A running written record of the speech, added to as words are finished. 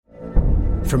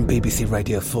From BBC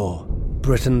Radio 4,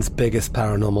 Britain's biggest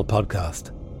paranormal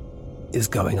podcast is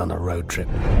going on a road trip.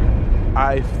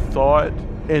 I thought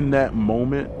in that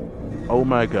moment, oh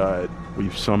my God,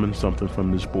 we've summoned something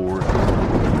from this board.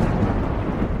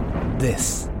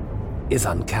 This is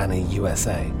Uncanny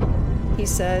USA. He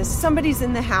says, somebody's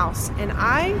in the house, and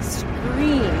I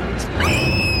screamed.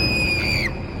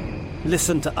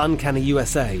 Listen to Uncanny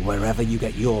USA wherever you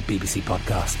get your BBC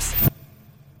podcasts,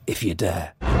 if you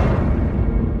dare.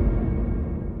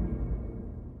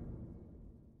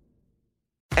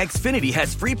 Xfinity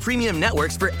has free premium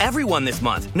networks for everyone this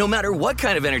month, no matter what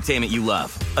kind of entertainment you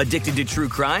love. Addicted to true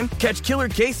crime? Catch killer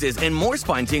cases and more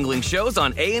spine-tingling shows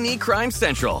on A&E Crime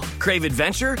Central. Crave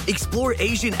adventure? Explore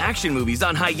Asian action movies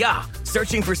on Hi-YAH.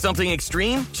 Searching for something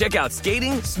extreme? Check out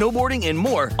skating, snowboarding, and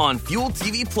more on Fuel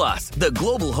TV Plus, the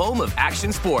global home of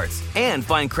action sports. And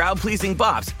find crowd-pleasing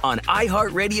bops on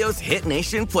iHeartRadio's Hit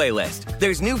Nation playlist.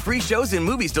 There's new free shows and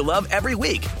movies to love every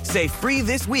week. Say free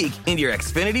this week in your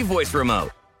Xfinity voice remote.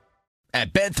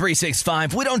 At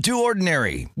Bet365, we don't do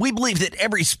ordinary. We believe that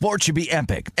every sport should be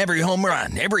epic. Every home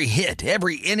run, every hit,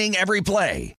 every inning, every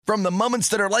play. From the moments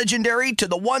that are legendary to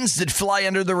the ones that fly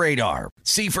under the radar.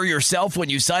 See for yourself when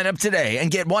you sign up today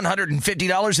and get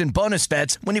 $150 in bonus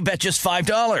bets when you bet just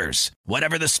 $5.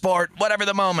 Whatever the sport, whatever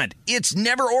the moment, it's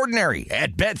never ordinary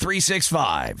at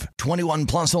Bet365. 21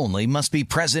 plus only. Must be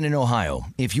present in Ohio.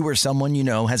 If you or someone you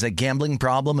know has a gambling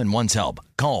problem and wants help,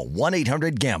 call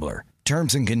 1-800-GAMBLER.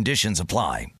 Terms and conditions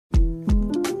apply.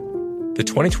 The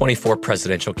 2024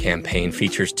 presidential campaign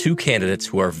features two candidates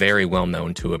who are very well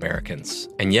known to Americans.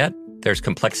 And yet, there's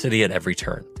complexity at every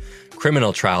turn.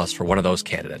 Criminal trials for one of those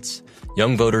candidates.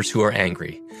 Young voters who are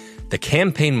angry. The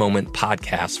Campaign Moment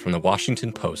podcast from the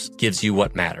Washington Post gives you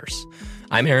what matters.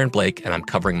 I'm Aaron Blake, and I'm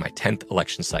covering my 10th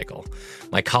election cycle.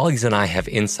 My colleagues and I have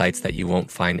insights that you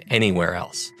won't find anywhere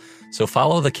else. So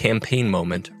follow The Campaign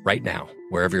Moment right now,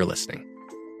 wherever you're listening.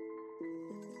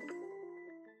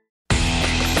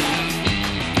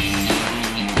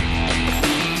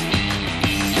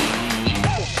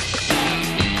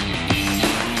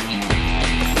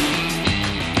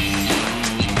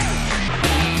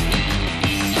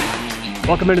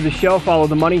 Welcome into the show. Follow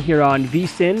the money here on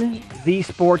VSiN, the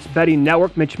Sports Betting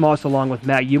Network. Mitch Moss along with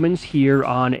Matt Youmans here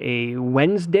on a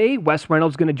Wednesday. Wes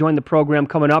Reynolds going to join the program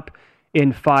coming up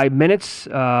in 5 minutes.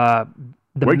 Wake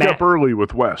up early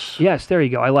with Wes. Yes, there you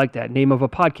go. I like that. Name of a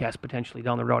podcast potentially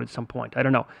down the road at some point. I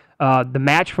don't know. The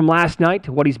match from last night,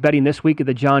 what he's betting this week at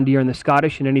the John Deere and the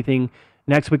Scottish, and anything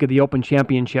next week at the Open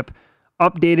Championship.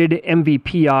 Updated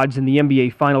MVP odds in the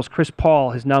NBA Finals. Chris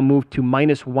Paul has now moved to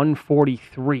minus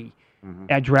 143.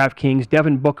 At DraftKings.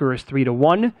 Devin Booker is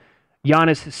 3-1.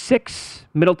 Giannis 6.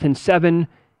 Middleton 7.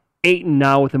 Ayton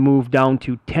now with a move down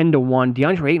to 10-1.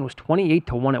 DeAndre Ayton was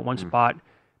 28-1 at one spot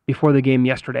before the game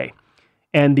yesterday.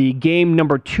 And the game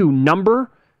number 2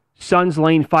 number, Suns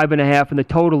laying 5.5, and the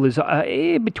total is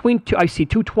between two. I see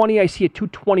 220. I see a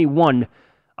 221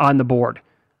 on the board.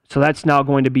 So that's now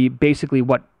going to be basically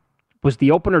what was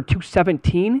the opener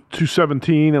 217?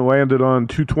 217. It landed on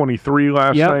 223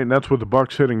 last night, and that's with the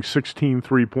Bucks hitting 16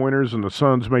 three-pointers and the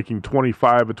Suns making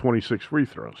 25 of 26 free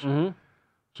throws.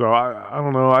 So I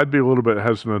don't know. I'd be a little bit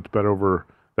hesitant to bet over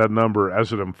that number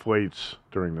as it inflates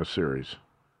during this series.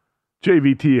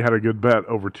 JVT had a good bet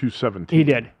over 217. He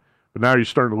did. But now you're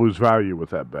starting to lose value with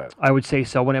that bet. I would say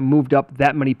so. When it moved up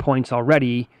that many points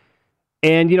already,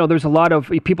 and, you know, there's a lot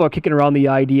of people are kicking around the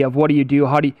idea of what do you do?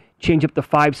 How do you change up the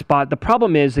 5 spot? The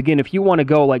problem is, again, if you want to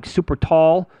go like super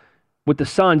tall with the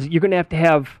Suns, you're going to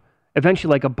have eventually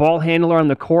like a ball handler on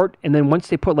the court. And then once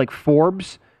they put like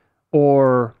Forbes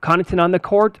or Connaughton on the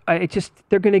court,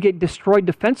 they're going to get destroyed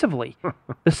defensively.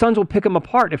 The Suns will pick them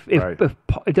apart.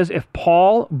 If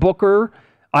Paul, Booker,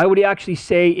 I would actually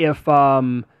say if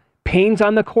Payne's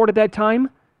on the court at that time,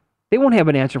 they won't have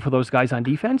an answer for those guys on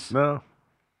defense. No.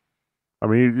 I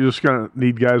mean, you're just going to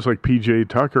need guys like P.J.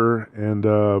 Tucker and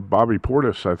Bobby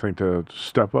Portis, I think, to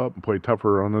step up and play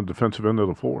tougher on the defensive end of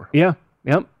the floor. Yeah,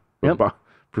 yep.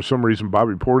 For some reason,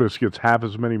 Bobby Portis gets half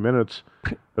as many minutes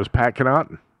as Pat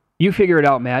Connaughton. You figure it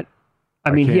out, Matt.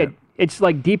 I mean, it's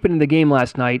like deep into the game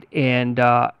last night, and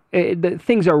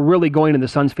things are really going in the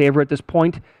Suns' favor at this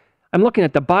point. I'm looking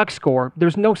at the box score.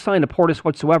 There's no sign of Portis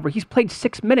whatsoever. He's played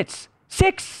 6 minutes.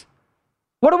 6!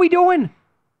 What are we doing?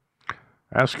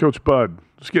 Ask Coach Bud.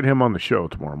 Let's get him on the show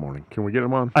tomorrow morning. Can we get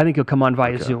him on? I think he'll come on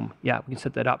via Zoom. Yeah, we can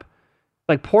set that up.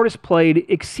 Like, Portis played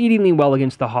exceedingly well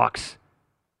against the Hawks.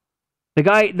 The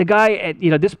guy at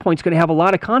this point is going to have a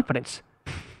lot of confidence.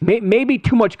 Maybe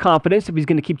too much confidence if he's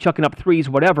going to keep chucking up threes,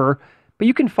 whatever. But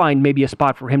you can find maybe a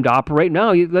spot for him to operate.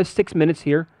 No, let's 6 minutes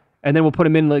here, and then we'll put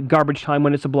him in the garbage time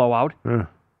when it's a blowout. Yeah.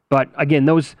 But again,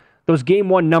 those game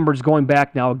one numbers going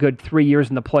back now a good 3 years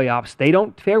in the playoffs, they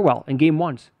don't fare well in game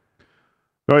ones.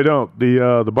 No, I don't.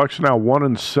 The Bucks are now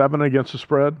 1-7 against the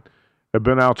spread. Have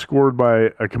been outscored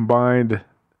by a combined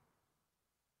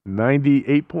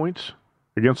 98 points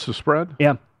against the spread.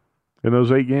 Yeah. In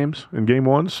those 8 games in game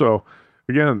one. So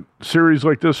again, series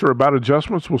like this are about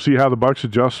adjustments. We'll see how the Bucks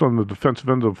adjust on the defensive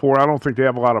end of the floor. I don't think they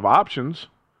have a lot of options.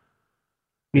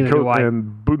 Neither do I.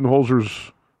 And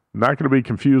Budenholzer's not going to be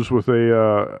confused with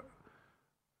a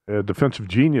defensive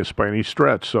genius by any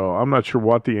stretch. So I'm not sure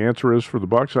what the answer is for the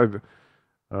Bucks. That's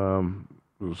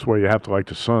why you have to like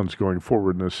the Suns going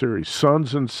forward in this series.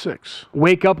 Suns in 6.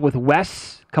 Wake Up with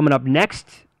Wes coming up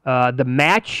next. The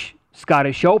match,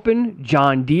 Scottish Open,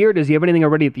 John Deere. Does he have anything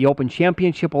already at the Open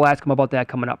Championship? We'll ask him about that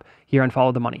coming up here on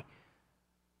Follow the Money.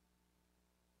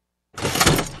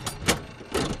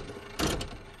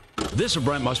 This is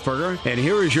Brent Musburger, and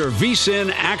here is your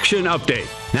VSiN action update.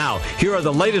 Now, here are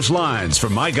the latest lines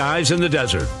from my guys in the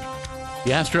desert.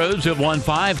 The Astros have won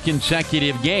 5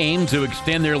 consecutive games to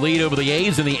extend their lead over the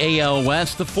A's in the AL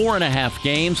West to 4.5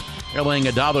 games. They're laying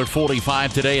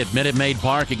 $1.45 today at Minute Maid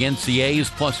Park against the A's,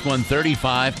 plus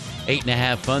 135,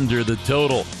 8.5 under the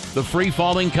total. The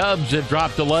free-falling Cubs have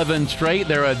dropped 11 straight.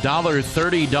 They're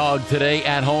 $1.30 dog today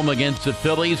at home against the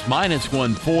Phillies, minus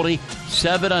 140,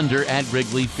 7 under at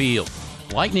Wrigley Field.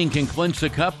 Lightning can clinch the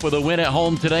cup with a win at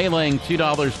home today, laying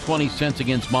 $2.20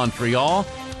 against Montreal.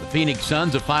 The Phoenix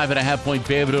Suns, a 5.5-point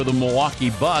favorite over the Milwaukee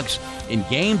Bucks. In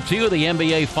Game 2 of the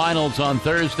NBA Finals on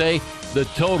Thursday, the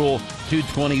total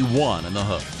 221 in the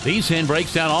hook. VSiN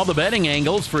breaks down all the betting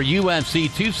angles for UFC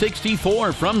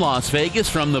 264 from Las Vegas,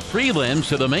 from the prelims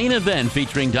to the main event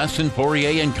featuring Dustin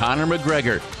Poirier and Conor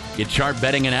McGregor. Get sharp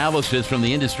betting analysis from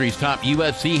the industry's top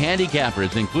UFC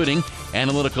handicappers, including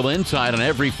analytical insight on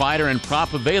every fighter and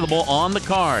prop available on the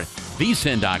card.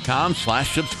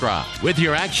 VSiN.com/subscribe. With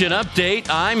your action update,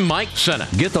 I'm Mike Senna.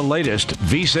 Get the latest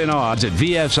VSiN odds at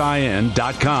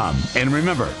VSIN.com. And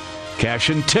remember, cash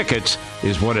and tickets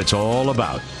is what it's all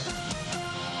about.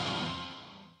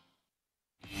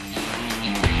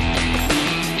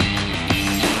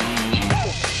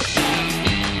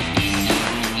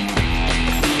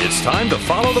 It's time to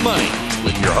follow the money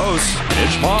with your hosts,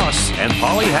 Mitch Moss and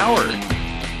Paulie Howard.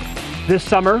 This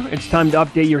summer, it's time to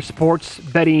update your sports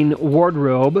betting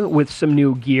wardrobe with some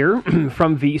new gear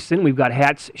from VSiN. We've got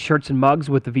hats, shirts, and mugs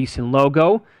with the VSiN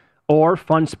logo, or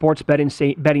fun sports betting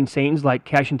sayings like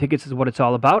cash and tickets is what it's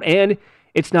all about. And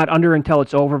it's not under until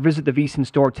it's over. Visit the VSiN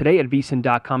store today at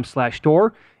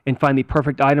vsin.com/store and find the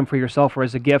perfect item for yourself or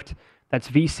as a gift. That's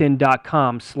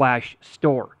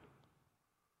vsin.com/store.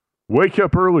 Wake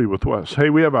up early with Wes. Hey,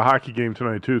 we have a hockey game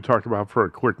tonight, too, to talk about for a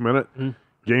quick minute.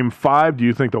 Game 5, do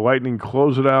you think the Lightning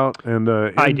close it out? And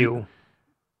I do.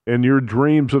 And your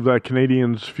dreams of that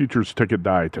Canadiens futures ticket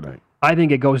die tonight? I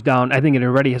think it goes down. I think it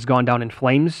already has gone down in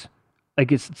flames.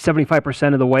 Like it's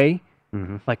 75% of the way,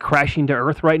 like crashing to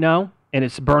earth right now, and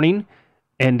it's burning.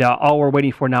 And all we're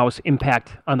waiting for now is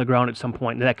impact on the ground at some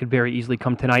point. And that could very easily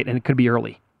come tonight, and it could be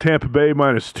early. Tampa Bay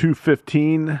minus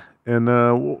 215. And,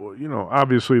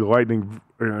 obviously the Lightning,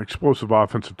 explosive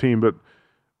offensive team, but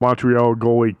Montreal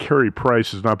goalie Carey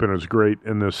Price has not been as great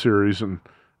in this series, and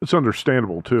it's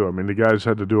understandable, too. I mean, the guys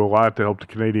had to do a lot to help the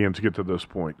Canadiens get to this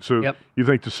point. So You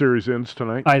think the series ends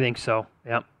tonight? I think so,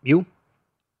 yeah. You?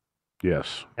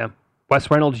 Yes. Yeah. Wes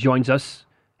Reynolds joins us.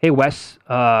 Hey, Wes,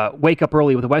 wake up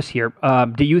early with Wes here.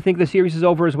 Do you think the series is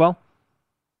over as well?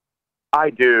 I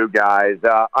do, guys.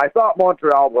 I thought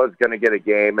Montreal was going to get a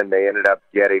game, and they ended up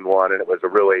getting one, and it was a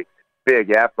really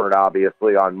big effort,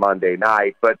 obviously, on Monday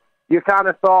night. But you kind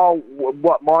of saw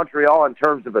what Montreal, in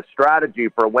terms of a strategy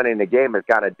for winning the game, is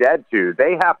kind of dead to.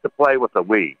 They have to play with a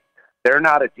lead. They're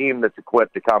not a team that's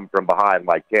equipped to come from behind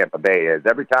like Tampa Bay is.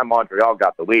 Every time Montreal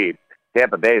got the lead,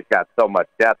 Tampa Bay's got so much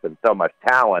depth and so much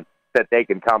talent that they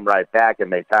can come right back,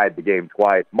 and they tied the game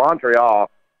twice.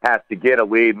 Montreal has to get a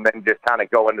lead and then just kind of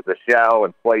go into the shell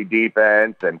and play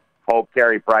defense and hope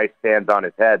Carey Price stands on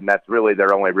his head, and that's really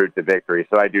their only route to victory.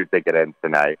 So I do think it ends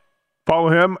tonight. Follow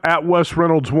him at Wes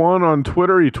Reynolds1 on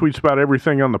Twitter. He tweets about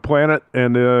everything on the planet,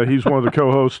 and he's one of the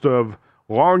co-hosts of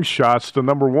Long Shots, the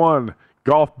 #1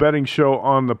 golf betting show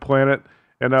on the planet.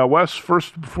 And Wes,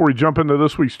 first, before we jump into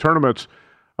this week's tournaments,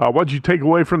 what did you take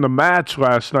away from the match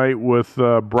last night with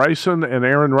Bryson and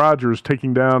Aaron Rodgers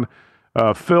taking down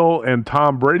Phil and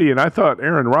Tom Brady? And I thought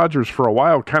Aaron Rodgers for a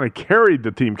while kind of carried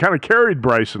the team, kind of carried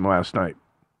Bryson last night.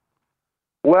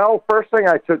 Well, first thing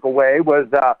I took away was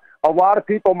a lot of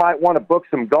people might want to book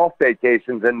some golf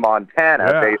vacations in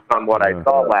Montana based on what I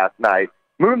saw last night.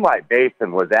 Moonlight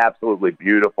Basin was absolutely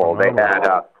beautiful. They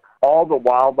had all the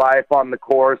wildlife on the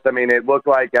course. I mean, it looked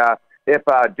like if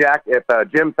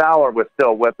Jim Fowler was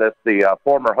still with us, the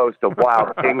former host of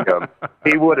Wild Kingdom,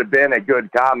 he would have been a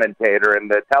good commentator, and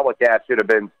the telecast should have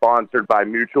been sponsored by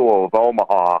Mutual of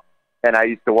Omaha. And I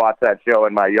used to watch that show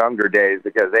in my younger days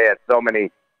because they had so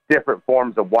many different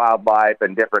forms of wildlife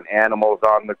and different animals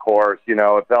on the course. You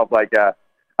know, it felt like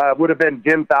would have been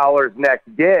Jim Fowler's next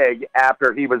gig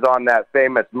after he was on that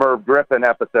famous Merv Griffin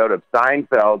episode of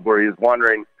Seinfeld where he was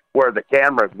wondering where the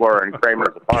cameras were in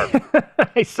Kramer's apartment.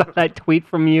 I saw that tweet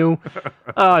from you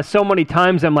so many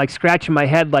times. I'm like scratching my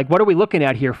head like, what are we looking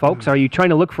at here, folks? Are you trying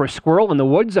to look for a squirrel in the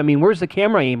woods? I mean, where's the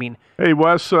camera aiming? Hey,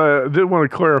 Wes, I did want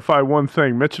to clarify one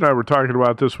thing. Mitch and I were talking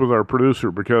about this with our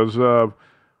producer because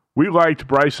we liked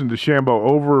Bryson DeChambeau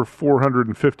over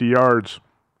 450 yards.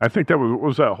 I think that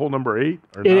was that hole number 8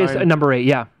 or 9? It is number 8,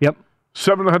 yeah. Yep.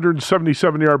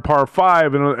 777-yard par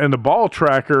 5, and the ball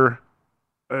tracker,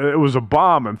 it was a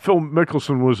bomb, and Phil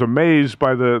Mickelson was amazed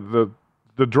by the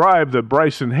drive that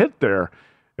Bryson hit there.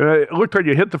 And it looked like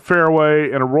it hit the fairway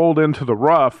and it rolled into the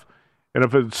rough, and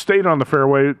if it stayed on the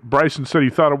fairway, Bryson said he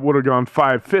thought it would have gone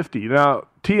 550. Now,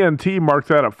 TNT marked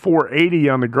that at 480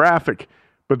 on the graphic,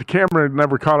 but the camera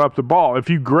never caught up the ball. If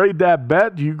you grade that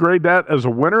bet, do you grade that as a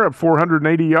winner at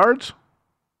 480 yards?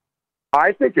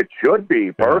 I think it should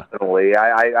be, personally.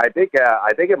 Yeah. I think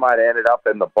it might have ended up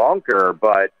in the bunker,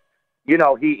 but you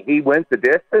know, he went the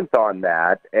distance on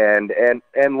that. And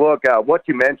look, what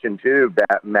you mentioned too,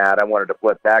 Matt, I wanted to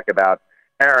flip back about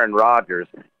Aaron Rodgers.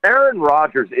 Aaron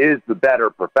Rodgers is the better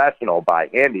professional by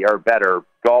better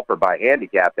golfer by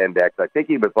handicap index. I think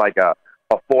he was like a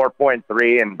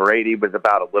 4.3, and Brady was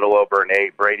about a little over an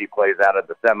 8. Brady plays out of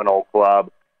the Seminole Club,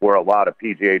 where a lot of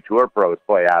PGA Tour pros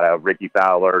play out of, Ricky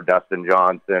Fowler, Dustin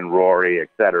Johnson, Rory, et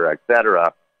cetera, et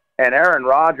cetera. And Aaron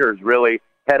Rodgers really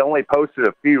had only posted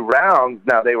a few rounds.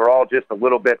 Now, they were all just a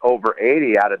little bit over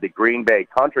 80 out of the Green Bay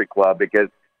Country Club because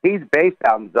he's based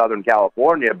out in Southern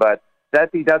California, but says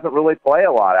he doesn't really play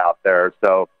a lot out there.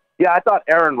 So, yeah, I thought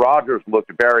Aaron Rodgers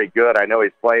looked very good. I know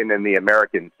he's playing in the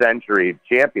American Century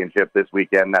Championship this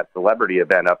weekend, that celebrity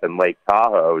event up in Lake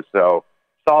Tahoe. So,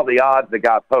 saw the odds that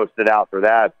got posted out for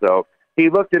that. So, he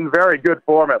looked in very good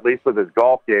form, at least with his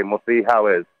golf game. We'll see how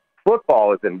his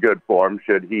football is in good form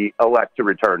should he elect to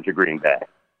return to Green Bay.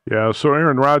 Yeah, so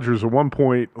Aaron Rodgers, at one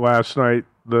point last night,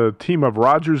 the team of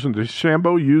Rodgers and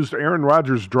DeChambeau used Aaron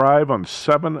Rodgers' drive on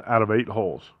 7 out of 8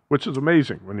 holes, which is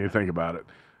amazing when you think about it.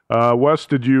 Wes,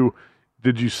 did you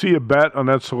see a bet on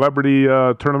that celebrity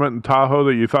tournament in Tahoe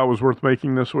that you thought was worth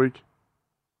making this week?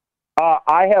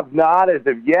 I have not as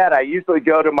of yet. I usually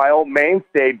go to my old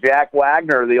mainstay, Jack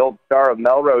Wagner, the old star of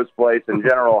Melrose Place and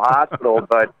General Hospital,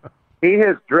 but he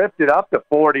has drifted up to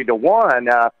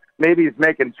 40-1. Maybe he's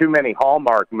making too many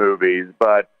Hallmark movies,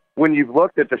 but when you've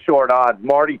looked at the short odds,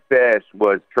 Marty Fish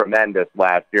was tremendous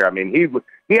last year. I mean,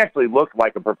 he actually looked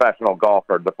like a professional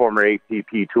golfer, the former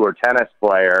ATP Tour tennis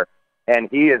player, and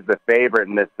he is the favorite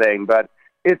in this thing. But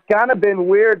it's kind of been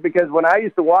weird because when I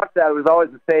used to watch that, it was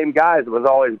always the same guys. It was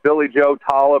always Billy Joe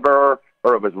Tolliver,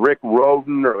 or it was Rick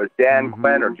Rhoden, or it was Dan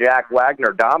Quinn, or Jack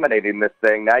Wagner dominating this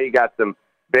thing. Now you got some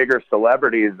bigger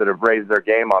celebrities that have raised their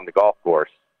game on the golf course.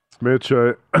 Mitch,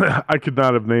 I could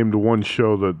not have named one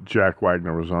show that Jack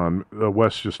Wagner was on.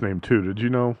 Wes just named 2. Did you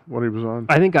know what he was on?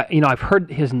 I think I've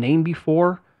heard his name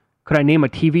before. Could I name a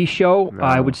TV show? No.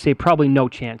 I would say probably no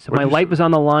chance. If my life was on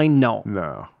the line, no.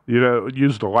 No.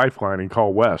 Use the lifeline and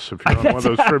call Wes if you're on one of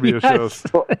those trivia shows.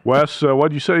 Wes,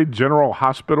 what'd you say? General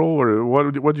Hospital, or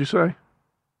what'd you say?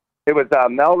 It was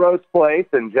Melrose Place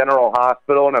and General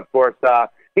Hospital, and of course,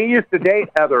 he used to date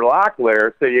Heather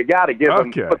Locklear, so you got to give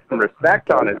him put some respect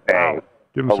on his name.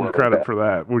 Give him some credit for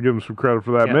that. We'll give him some credit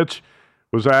for that. Yeah. Mitch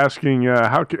was asking,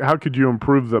 how could you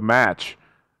improve the match?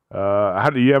 How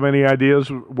do you have any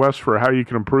ideas, Wes, for how you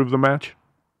can improve the match?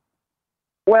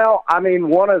 Well, I mean,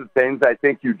 one of the things I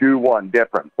think you do want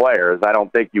different players. I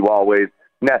don't think you always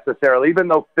necessarily, even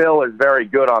though Phil is very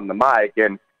good on the mic,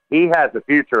 and he has a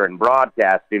future in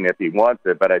broadcasting if he wants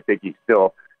it, but I think he's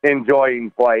still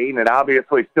enjoying playing and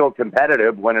obviously still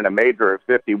competitive, winning a major at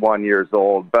 51 years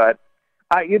old. But,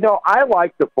 I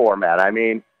like the format. I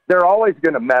mean, they're always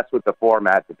going to mess with the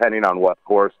format depending on what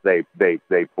course they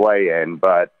play in.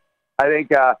 But I think,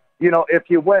 if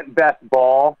you went best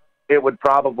ball, it would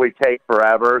probably take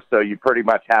forever, so you pretty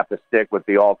much have to stick with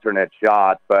the alternate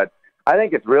shot. But I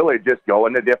think it's really just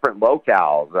going to different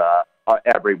locales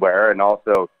everywhere and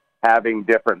also having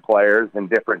different players and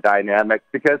different dynamics,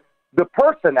 because the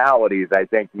personalities, I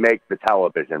think, make the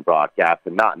television broadcast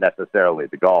and not necessarily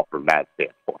the golf from that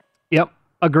standpoint. Yep,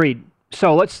 agreed.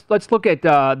 So let's look at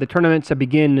the tournaments that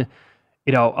begin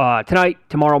Tonight,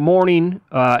 tomorrow morning,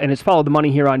 and it's Follow the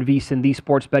Money here on VSiN, the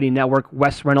Sports Betting Network.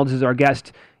 Wes Reynolds is our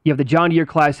guest. You have the John Deere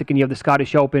Classic and you have the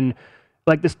Scottish Open.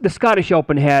 Like the Scottish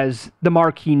Open has the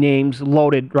marquee names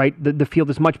loaded, right? The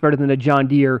field is much better than the John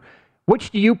Deere.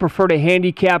 Which do you prefer to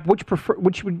handicap? Which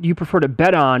would you prefer to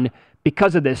bet on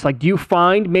because of this? Like, do you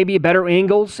find maybe better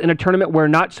angles in a tournament where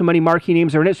not so many marquee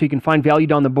names are in it so you can find value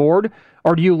down the board?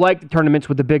 Or do you like the tournaments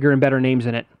with the bigger and better names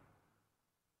in it?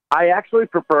 I actually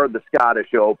prefer the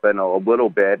Scottish Open a little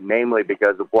bit, namely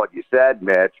because of what you said,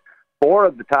 Mitch. 4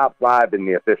 of the top 5 in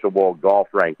the official World Golf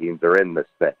Rankings are in this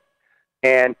thing.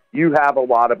 And you have a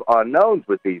lot of unknowns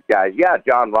with these guys. Yeah,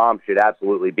 Jon Rahm should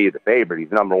absolutely be the favorite.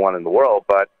 He's number 1 in the world,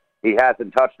 but he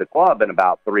hasn't touched the club in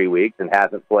about 3 weeks and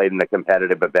hasn't played in a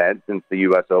competitive event since the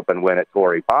U.S. Open win at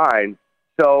Torrey Pines.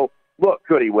 So, look,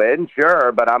 could he win?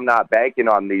 Sure, but I'm not banking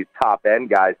on these top-end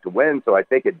guys to win, so I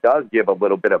think it does give a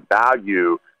little bit of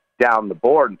value down the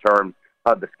board in terms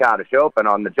of the Scottish Open.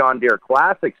 On the John Deere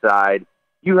Classic side,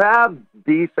 you have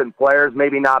decent players,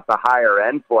 maybe not the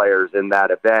higher-end players in that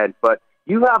event, but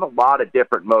you have a lot of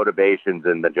different motivations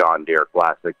in the John Deere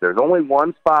Classic. There's only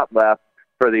one spot left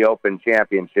for the Open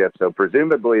Championship, so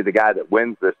presumably the guy that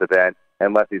wins this event,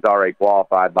 unless he's already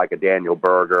qualified like a Daniel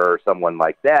Berger or someone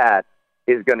like that,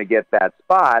 is going to get that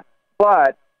spot.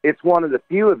 But it's one of the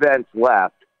few events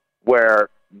left where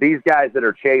these guys that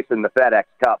are chasing the FedEx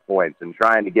Cup points and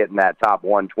trying to get in that top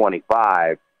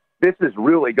 125, this is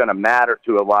really going to matter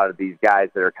to a lot of these guys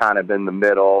that are kind of in the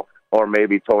middle or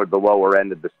maybe toward the lower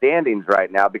end of the standings right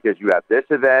now, because you have this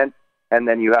event and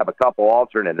then you have a couple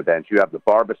alternate events. You have the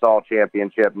Barbasol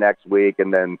Championship next week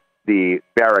and then the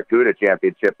Barracuda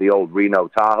Championship, the old Reno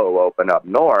Tahoe Open up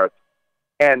north,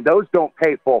 and those don't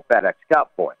pay full FedEx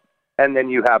Cup points. And then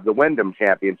you have the Wyndham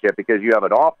Championship because you have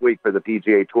an off week for the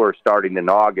PGA Tour starting in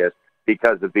August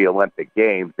because of the Olympic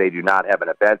Games. They do not have an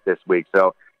event this week.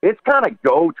 So it's kind of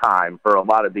go time for a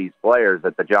lot of these players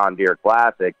at the John Deere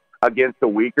Classic against a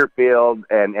weaker field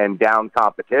and down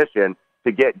competition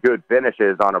to get good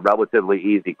finishes on a relatively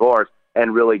easy course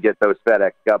and really get those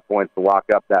FedEx Cup points to lock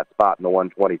up that spot in the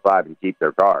 125 and keep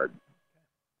their card.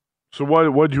 So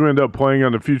what'd you end up playing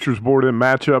on the futures board in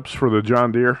matchups for the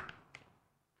John Deere?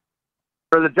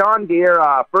 For the John Deere,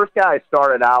 first guy I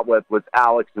started out with was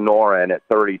Alex Noren at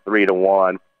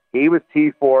 33-1. He was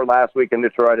T4 last week in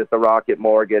Detroit at the Rocket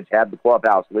Mortgage, had the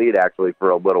clubhouse lead actually for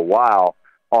a little while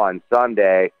on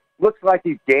Sunday. Looks like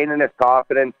he's gaining his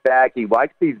confidence back. He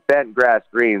likes these bent grass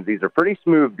greens. These are pretty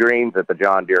smooth greens at the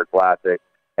John Deere Classic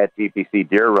at TPC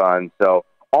Deer Run. So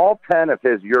all 10 of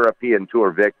his European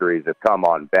Tour victories have come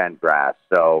on bent grass.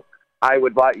 So I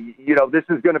would like, this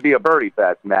is going to be a birdie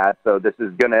fest, Matt. So this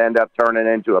is going to end up turning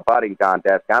into a putting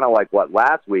contest, kind of like what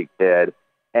last week did.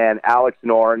 And Alex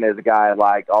Noren is a guy I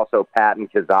like. Also Patton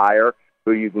Kizzire,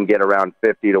 who you can get around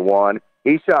 50-1.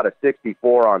 He shot a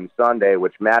 64 on Sunday,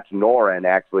 which matched Noren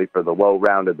actually for the low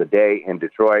round of the day in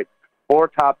Detroit. 4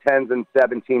 top 10s in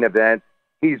 17 events.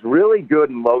 He's really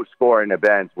good in low-scoring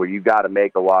events where you got to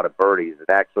make a lot of birdies. And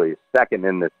actually is second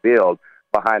in this field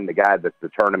behind the guy that's the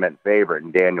tournament favorite,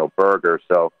 and Daniel Berger.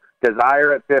 So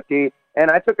Kizzire at 50. And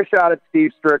I took a shot at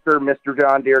Steve Stricker, Mr.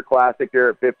 John Deere Classic here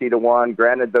at 50-1.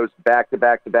 Granted, those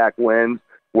back-to-back-to-back wins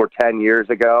were 10 years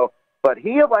ago. But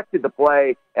he elected to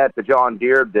play at the John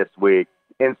Deere this week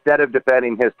instead of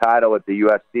defending his title at the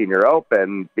U.S. Senior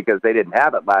Open because they didn't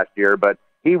have it last year, but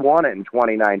he won it in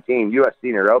 2019. U.S.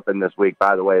 Senior Open this week,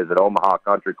 by the way, is at Omaha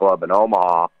Country Club in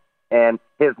Omaha. And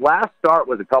his last start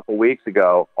was a couple weeks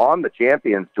ago on the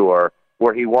Champions Tour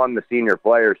where he won the Senior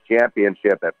Players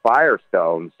Championship at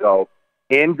Firestone. So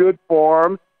in good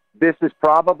form. This is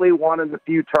probably one of the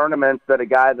few tournaments that a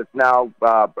guy that's now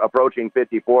approaching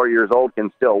 54 years old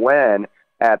can still win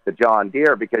at the John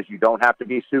Deere because you don't have to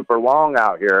be super long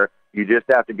out here. You just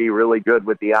have to be really good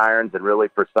with the irons and really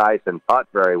precise and putt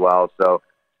very well. So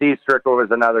Steve Stricker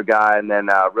was another guy. And then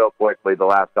real quickly, the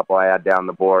last couple I had down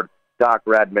the board, Doc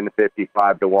Redman,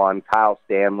 55-1, Kyle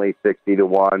Stanley,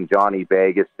 60-1, Johnny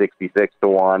Vegas,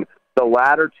 66-1. The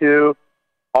latter two,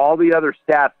 all the other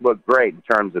stats look great in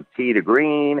terms of tee to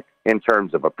green, in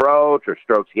terms of approach or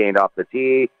strokes gained off the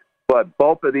tee. But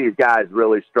both of these guys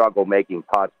really struggle making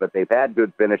putts, but they've had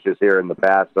good finishes here in the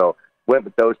past. So went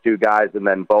with those two guys, and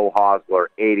then Bo Hosler,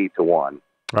 80-1. All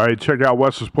right, check out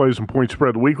Wes's Plays and Point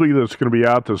Spread Weekly. That's going to be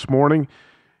out this morning.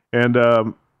 And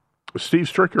Steve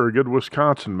Stricker, a good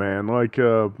Wisconsin man, like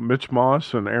Mitch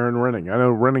Moss and Aaron Renning. I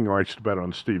know Renning likes to bet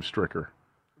on Steve Stricker.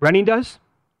 Renning does?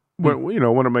 Well,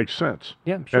 when it makes sense.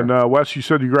 Yeah, sure. And Wes, you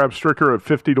said you grabbed Stricker at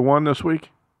 50-1 this week?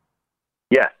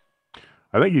 Yes.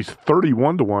 I think he's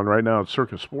 31-1 right now at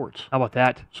Circus Sports. How about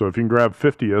that? So if you can grab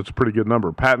 50, that's a pretty good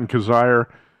number. Patton Kizzire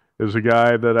is a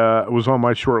guy that was on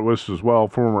my short list as well,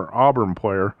 former Auburn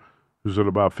player, who's at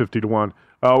about 50-1.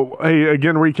 Hey,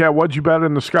 again, recap, what'd you bet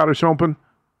in the Scottish Open?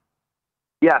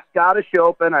 Yeah, Scottish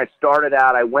Open, I started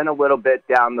out, I went a little bit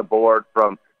down the board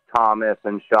from Thomas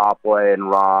and Schauffele and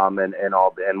Rahm and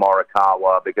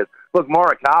Morikawa, because, look,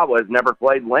 Morikawa has never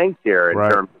played links here in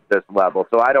terms of this level,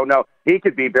 so I don't know. He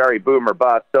could be very boom or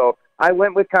bust. So I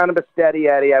went with kind of a steady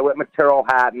Eddie. I went with Tyrrell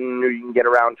Hatton, who you can get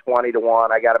around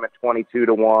 20-1. I got him at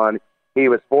 22-1. He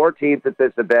was 14th at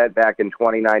this event back in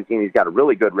 2019. He's got a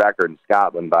really good record in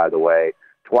Scotland, by the way.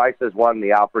 Twice has won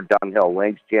the Alfred Dunhill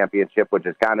Links Championship, which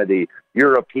is kind of the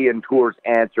European Tour's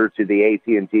answer to the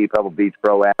AT&T Pebble Beach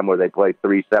Pro-Am, where they play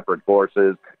 3 separate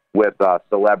courses with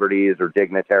celebrities or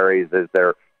dignitaries as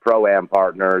their Pro-Am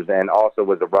partners, and also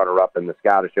was a runner-up in the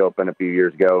Scottish Open a few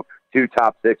years ago. 2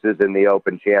 top 6s in the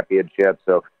Open Championship.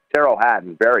 So Tyrrell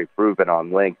Hatton, very proven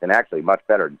on links, and actually much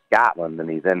better in Scotland than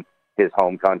he's in his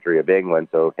home country of England.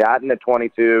 So Hatton at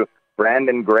 22.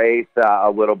 Brandon Grace, a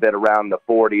little bit around the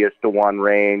 40-ish to 1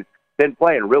 range. Been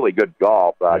playing really good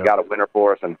golf. Got a winner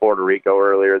for us in Puerto Rico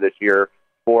earlier this year.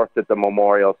 4th at the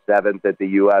Memorial, 7th at the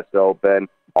U.S. Open.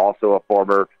 Also a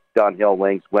former Dunhill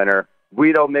Links winner.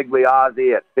 Guido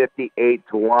Migliozzi at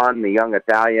 58-1. The young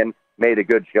Italian made a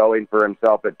good showing for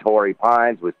himself at Torrey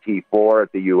Pines, was T4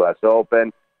 at the U.S.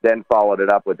 Open. Then followed it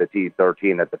up with the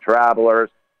T13 at the Travelers.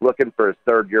 Looking for his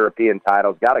 3rd European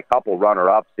titles. Got a couple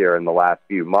runner-ups here in the last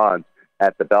few months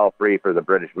at the Belfry for the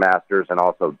British Masters, and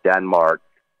also Denmark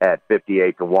at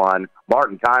 58-1.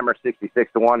 Martin Keimer,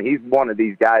 66-1. He's one of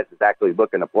these guys that's actually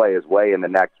looking to play his way in the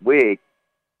next week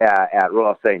at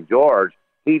Royal St. George.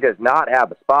 He does not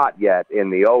have a spot yet in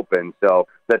the Open, so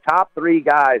the top 3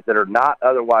 guys that are not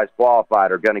otherwise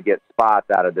qualified are going to get spots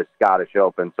out of this Scottish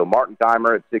Open. So Martin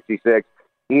Keimer at 66,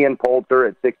 Ian Poulter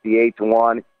at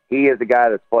 68-1. He is a guy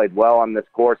that's played well on this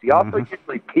course. He also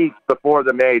usually peaks before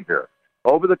the major.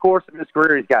 Over the course of his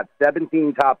career, he's got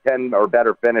 17 top 10 or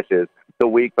better finishes the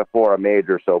week before a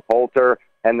major. So Poulter,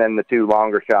 and then the 2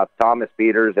 longer shots, Thomas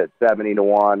Peters at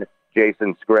 70-1,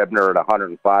 Jason Scribner at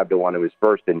 105-1, who was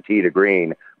first in tee to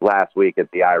green last week at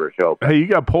the Irish Open. Hey, you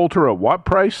got Poulter at what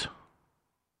price?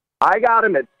 I got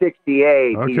him at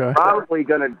 68. Okay. He's probably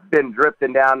going to been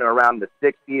drifting down to around the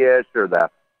 60-ish or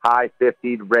the high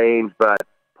 50 range, but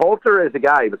Poulter is a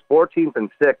guy. He was 14th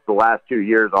and 6th the last 2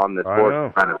 years on this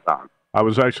course renaissance. I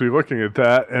was actually looking at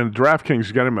that, and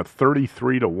DraftKings got him at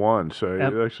 33-1,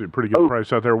 so actually a pretty good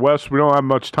price out there. Wes, we don't have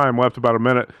much time left, about a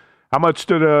minute. How much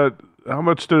did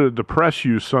it depress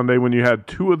you Sunday when you had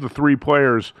 2 of the 3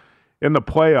 players in the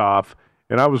playoff?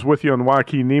 And I was with you on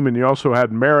Joaquin Niemann. You also had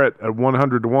Merritt at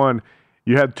 100-1.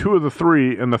 You had 2 of the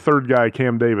 3, and the 3rd guy,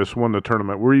 Cam Davis, won the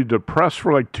tournament. Were you depressed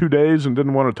for like 2 days and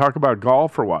didn't want to talk about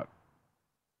golf or what?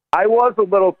 I was a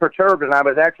little perturbed, and I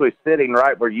was actually sitting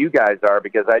right where you guys are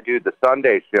because I do the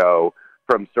Sunday show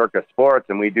from Circa Sports,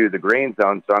 and we do the Green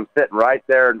Zone. So I'm sitting right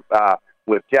there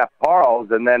with Jeff Parles,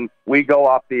 and then we go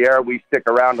off the air. We stick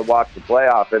around to watch the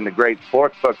playoff and the great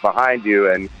sports book behind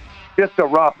you, and just a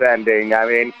rough ending. I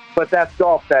mean, but that's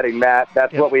golf betting, Matt.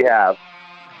 That's what we have.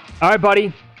 All right,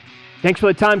 buddy. Thanks for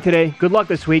the time today. Good luck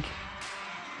this week.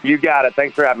 You got it.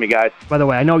 Thanks for having me, guys. By the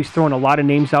way, I know he's throwing a lot of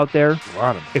names out there. A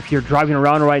lot of them. If you're driving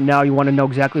around right now, you want to know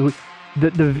exactly who.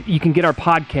 You can get our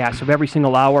podcasts of every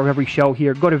single hour of every show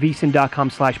here. Go to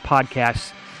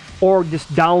vsin.com/podcasts, or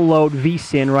just download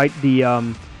vsin, right?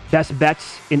 The best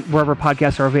bets in wherever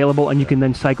podcasts are available, and you can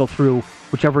then cycle through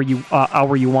whichever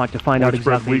hour you want to find out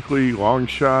exactly. Weekly, long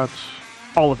shots.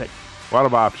 All of it. A lot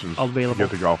of options available. To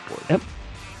get the golf board. Yep.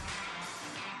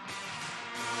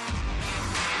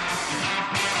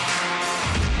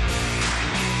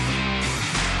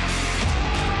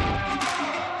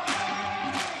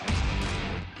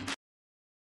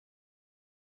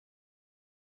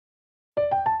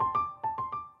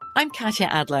 I'm Katya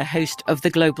Adler, host of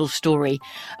The Global Story.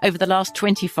 Over the last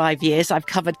 25 years, I've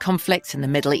covered conflicts in the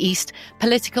Middle East,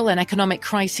 political and economic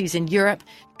crises in Europe,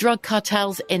 drug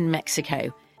cartels in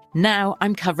Mexico. Now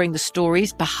I'm covering the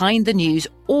stories behind the news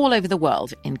all over the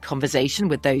world in conversation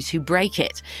with those who break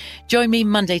it. Join me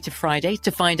Monday to Friday to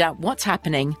find out what's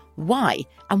happening, why,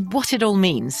 and what it all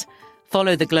means.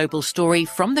 Follow The Global Story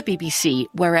from the BBC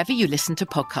wherever you listen to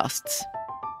podcasts.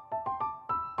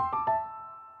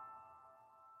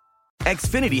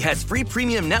 Xfinity has free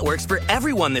premium networks for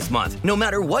everyone this month, no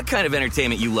matter what kind of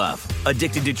entertainment you love.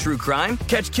 Addicted to true crime?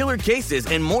 Catch killer cases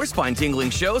and more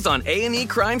spine-tingling shows on A&E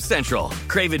Crime Central.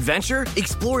 Crave adventure?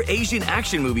 Explore Asian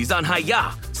action movies on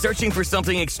Hi-YAH. Searching for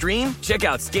something extreme? Check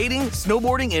out skating,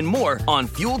 snowboarding, and more on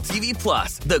Fuel TV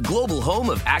Plus, the global home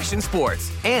of action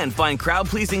sports. And find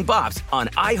crowd-pleasing bops on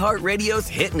iHeartRadio's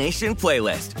Hit Nation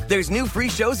playlist. There's new free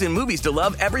shows and movies to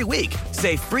love every week.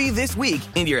 Say free this week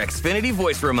in your Xfinity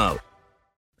voice remote.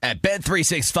 At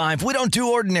Bet365, we don't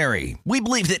do ordinary. We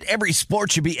believe that every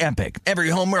sport should be epic. Every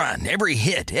home run, every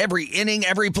hit, every inning,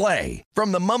 every play.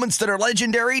 From the moments that are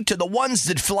legendary to the ones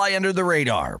that fly under the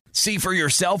radar. See for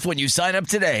yourself when you sign up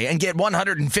today and get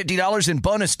 $150 in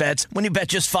bonus bets when you bet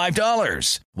just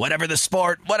 $5. Whatever the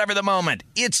sport, whatever the moment,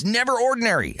 it's never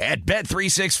ordinary at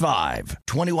Bet365.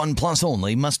 21 plus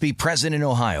only. Must be present in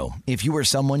Ohio. If you or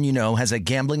someone you know has a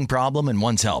gambling problem and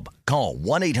wants help, call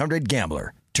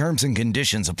 1-800-GAMBLER. Terms and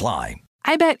conditions apply.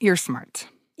 I bet you're smart.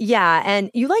 Yeah, and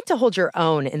you like to hold your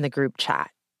own in the group chat.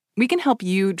 We can help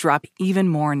you drop even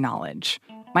more knowledge.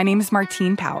 My name is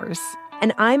Martine Powers.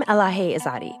 And I'm Elahe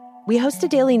Izadi. We host a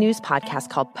daily news podcast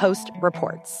called Post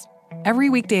Reports. Every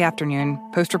weekday afternoon,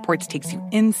 Post Reports takes you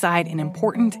inside an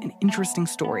important and interesting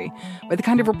story with the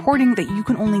kind of reporting that you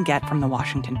can only get from the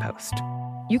Washington Post.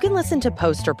 You can listen to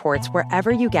Post Reports wherever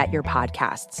you get your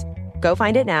podcasts. Go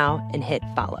find it now and hit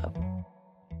follow.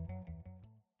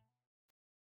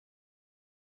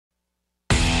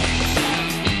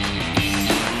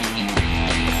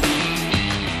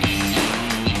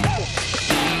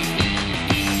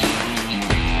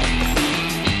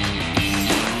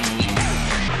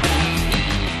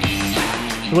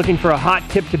 Looking for a hot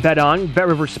tip to bet on?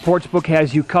 BetRivers Sportsbook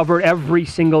has you covered every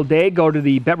single day. Go to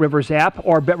the BetRivers app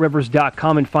or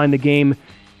BetRivers.com and find the game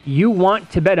you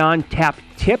want to bet on. Tap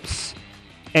tips,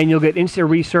 and you'll get instant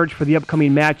research for the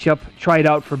upcoming matchup. Try it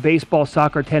out for baseball,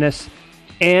 soccer, tennis,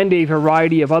 and a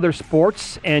variety of other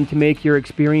sports. And to make your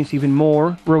experience even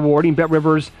more rewarding,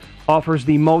 BetRivers offers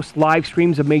the most live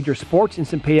streams of major sports,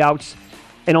 instant payouts,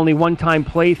 and only one-time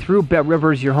play through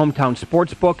BetRivers, your hometown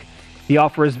sportsbook. The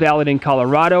offer is valid in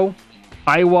Colorado,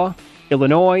 Iowa,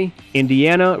 Illinois,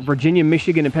 Indiana, Virginia,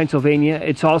 Michigan, and Pennsylvania.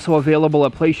 It's also available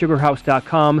at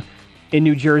PlaySugarHouse.com. In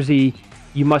New Jersey,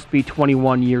 you must be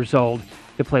 21 years old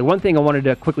to play. One thing I wanted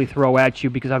to quickly throw at you,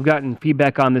 because I've gotten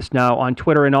feedback on this now on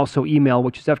Twitter and also email,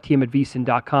 which is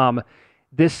ftm@vsin.com.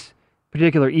 This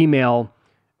particular email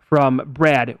from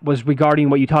Brad was regarding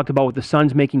what you talked about with the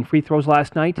Suns making free throws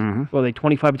last night. Were they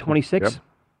 25-26? Yep.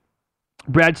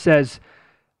 Brad says,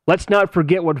 let's not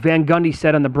forget what Van Gundy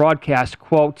said on the broadcast,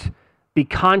 quote, the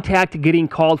contact getting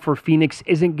called for Phoenix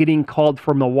isn't getting called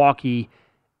for Milwaukee,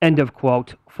 end of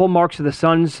quote. Full marks to the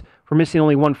Suns for missing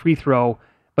only one free throw,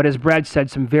 but as Brad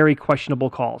said, some very questionable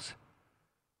calls.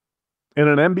 In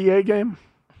an NBA game?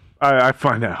 I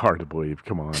find that hard to believe.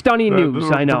 Come on. Stunning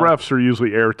news, I know. The refs are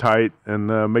usually airtight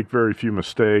and make very few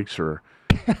mistakes. Or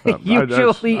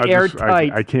usually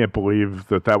airtight. I can't believe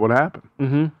that would happen.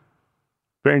 Mm-hmm.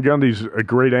 Van Gundy's a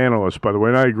great analyst, by the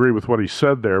way, and I agree with what he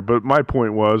said there. But my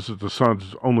point was that the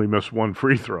Suns only missed one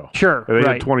free throw. Sure, they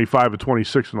had 25 of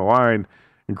 26 in the line,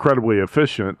 incredibly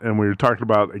efficient. And we were talking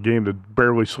about a game that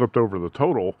barely slipped over the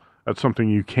total. That's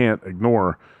something you can't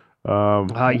ignore. Will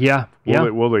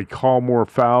they call more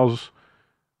fouls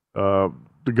to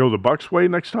go the Bucks' way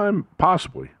next time?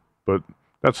 Possibly, but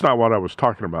that's not what I was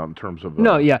talking about in terms of the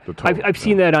total. I've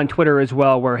seen that on Twitter as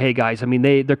well, where, hey, guys, I mean,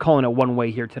 they're calling it one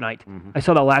way here tonight. Mm-hmm. I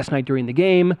saw that last night during the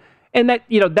game, and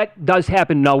that does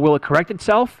happen. Now, will it correct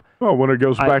itself? Well, when it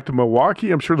goes back to Milwaukee,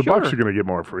 I'm sure the Bucks are going to get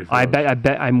more free throws. I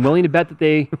bet. I'm willing to bet that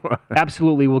they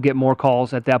absolutely will get more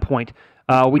calls at that point.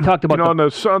 We talked about and the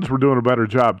Suns were doing a better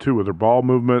job, too, with their ball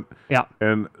movement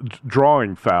and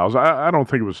drawing fouls. I don't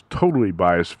think it was totally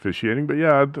biased officiating, but,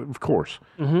 yeah, of course.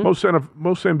 Mm-hmm.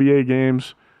 Most NBA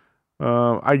games,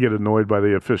 I get annoyed by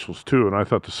the officials, too, and I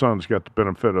thought the Suns got the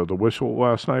benefit of the whistle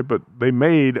last night, but they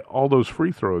made all those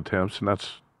free throw attempts, and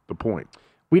that's the point.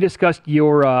 We discussed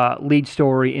your lead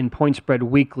story in Point Spread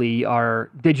Weekly, our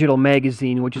digital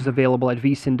magazine, which is available at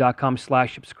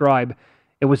vsin.com/subscribe.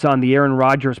 It was on the Aaron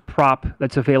Rodgers prop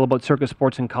that's available at Circus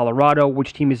Sports in Colorado.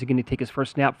 Which team is he going to take his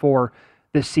first snap for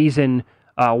this season?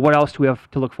 What else do we have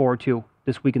to look forward to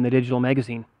this week in the digital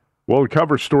magazine? Well, the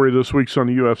cover story this week's on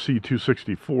UFC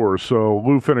 264. So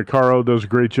Lou Finicaro does a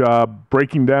great job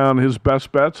breaking down his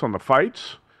best bets on the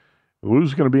fights.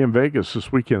 Lou's going to be in Vegas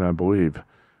this weekend, I believe.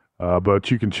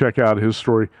 But you can check out his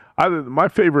story. My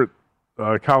favorite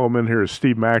column in here is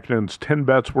Steve Makinen's 10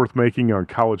 bets worth making on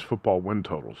college football win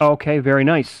totals. Okay, very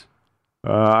nice.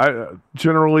 I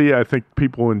think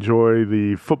people enjoy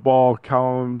the football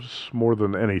columns more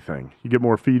than anything. You get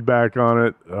more feedback on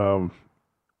it.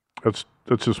 That's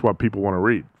just what people want to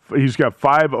read. He's got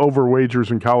 5 over wagers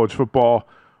in college football.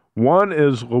 One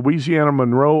is Louisiana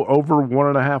Monroe over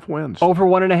 1.5 wins. Over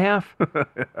 1.5?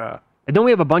 Yeah. And don't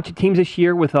we have a bunch of teams this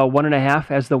year with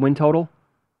 1.5 as the win total?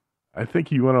 I think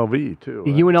UNLV, too.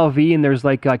 The UNLV, and there's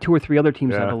like 2 or 3 other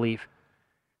teams, I believe.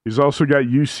 He's also got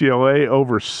UCLA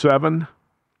over 7.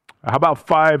 How about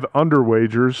 5 under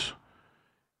wagers?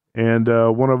 And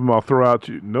one of them I'll throw out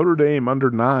to you, Notre Dame under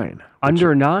 9.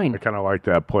 Under 9? I kind of like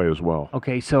that play as well.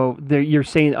 Okay, so you're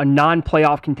saying a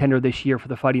non-playoff contender this year for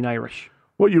the Fighting Irish.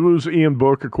 Well, you lose Ian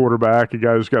Book, a quarterback, a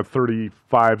guy who's got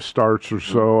 35 starts or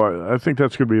so. I think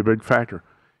that's going to be a big factor.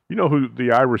 You know who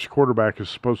the Irish quarterback is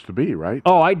supposed to be, right?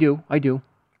 Oh, I do.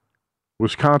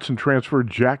 Wisconsin transfer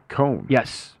Jack Cohn.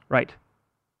 Yes, right.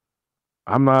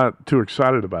 I'm not too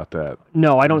excited about that.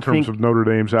 No, I don't think. In terms of Notre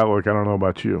Dame's outlook, I don't know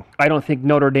about you. I don't think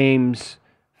Notre Dame's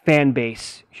fan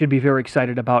base should be very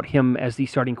excited about him as the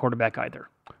starting quarterback either.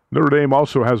 Notre Dame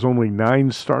also has only 9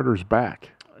 starters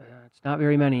back. It's not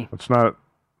very many. It's not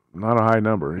a high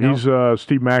number. No. He's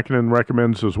Steve Makinen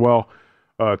recommends as well.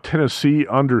 Tennessee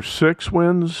under 6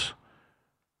 wins.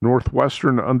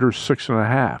 Northwestern under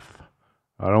 6.5.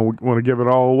 I don't want to give it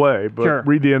all away, but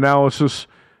read the analysis.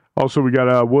 Also, we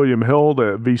got William Hill,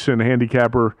 the VSiN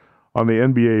handicapper on the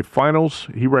NBA Finals.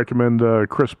 He recommended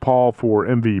Chris Paul for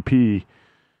MVP.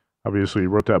 Obviously, he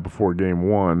wrote that before Game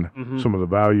 1. Mm-hmm. Some of the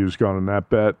value's gone in that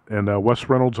bet. And Wes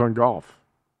Reynolds on golf.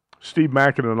 Steve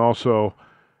Makinen also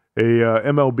a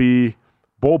MLB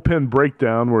bullpen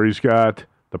breakdown where he's got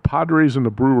the Padres and the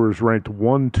Brewers ranked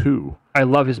 1-2. I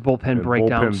love his bullpen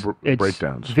breakdowns.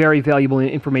 It's very valuable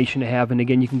information to have. And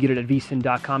again, you can get it at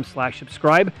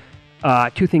vsin.com/subscribe.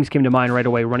 2 things came to mind right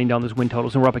away running down those win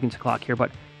totals, and we're up against the clock here. But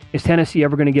is Tennessee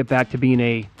ever going to get back to being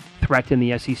a threat in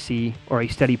the SEC or a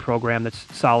steady program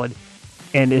that's solid?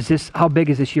 And how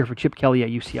big is this year for Chip Kelly at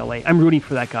UCLA? I'm rooting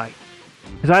for that guy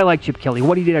because I like Chip Kelly.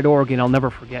 What he did at Oregon, I'll never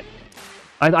forget.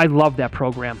 I love that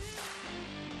program.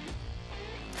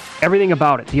 Everything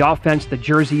about it, the offense, the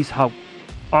jerseys, how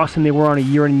awesome they were on a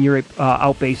year-in,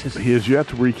 year-out basis. He has yet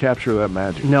to recapture that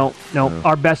magic. No.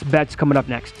 Our best bet's coming up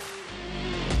next.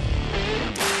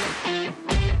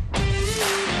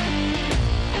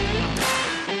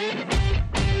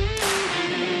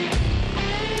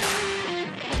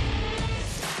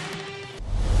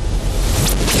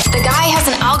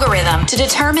 Algorithm to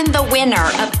determine the winner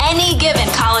of any given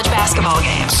college basketball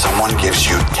game. Someone gives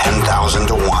you 10,000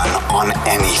 to 1 on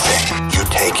anything. You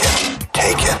take it.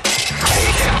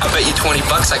 I bet you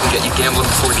 $20 I can get you gambling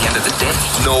before the end of the day.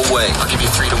 No way. I'll give you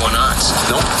 3 to 1 odds.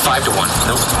 Nope. 5 to 1.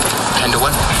 Nope. 10 to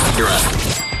 1. You're out.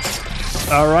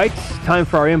 All right, time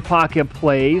for our in-pocket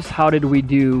plays. How did we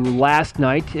do last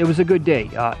night? It was a good day.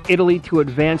 Italy to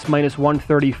advance minus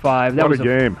 135. What a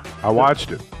game. I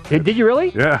watched it. Did you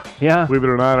really? Yeah. Believe it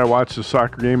or not, I watched the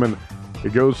soccer game, and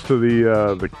it goes to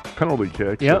the penalty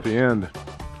kicks at the end.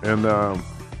 And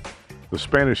the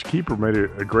Spanish keeper made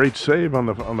a great save on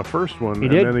the first one, and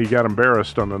then he got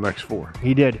embarrassed on the next 4.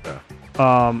 He did. Yeah.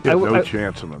 He had no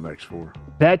chance on the next 4.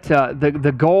 That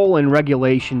the goal in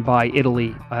regulation by Italy,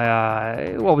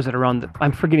 what was it around?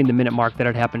 I'm forgetting the minute mark that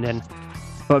it happened in.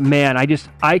 But man,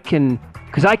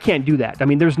 because I can't do that. I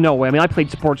mean, there's no way. I mean, I played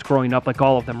sports growing up, like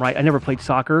all of them, right? I never played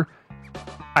soccer.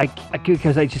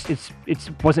 Because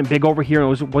it wasn't big over here,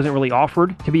 and it wasn't really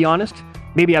offered, to be honest.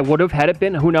 Maybe I would have had it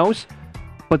been. Who knows?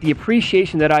 But the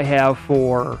appreciation that I have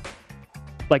for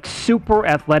like super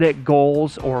athletic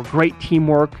goals or great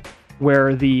teamwork,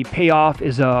 where the payoff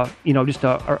is just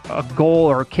a goal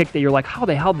or a kick that you're like, how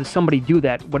the hell did somebody do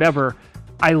that? Whatever.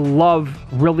 I love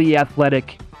really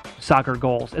athletic soccer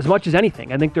goals as much as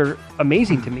anything. I think they're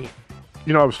amazing to me.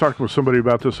 You know, I was talking with somebody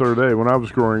about this the other day. When I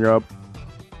was growing up,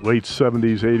 late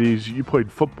 70s, 80s, you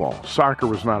played football. Soccer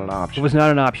was not an option. It was not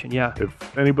an option, yeah.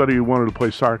 If anybody who wanted to play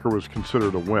soccer was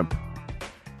considered a wimp.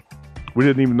 We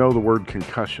didn't even know the word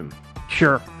concussion.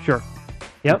 Sure.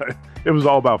 Yep. It was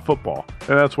all about football.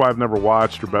 And that's why I've never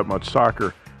watched or bet much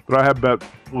soccer. But I have bet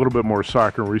a little bit more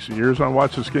soccer in recent years. And I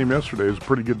watched this game yesterday. It was a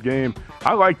pretty good game.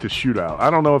 I like the shootout. I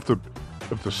don't know if the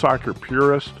soccer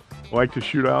purists like the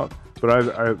shootout, but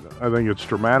I think it's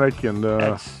dramatic. And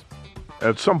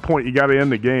at some point, you got to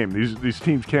end the game. These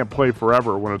teams can't play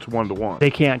forever when it's 1-1.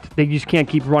 They can't. They just can't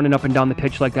keep running up and down the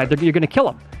pitch like that. You're going to kill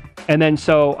them. And then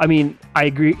I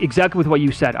agree exactly with what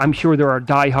you said. I'm sure there are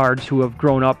diehards who have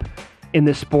grown up in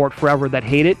this sport forever that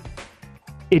hate it.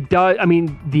 It does. I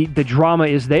mean, the drama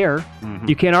is there. Mm-hmm.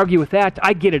 You can't argue with that.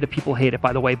 I get it if people hate it,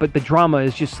 by the way, but the drama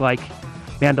is just like,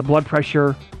 man, the blood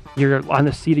pressure. You're on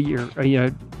the seat of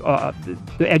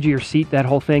the edge of your seat. That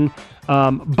whole thing.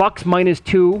 Bucks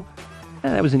 -2.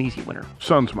 That was an easy winner.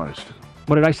 Suns -2.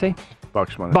 What did I say?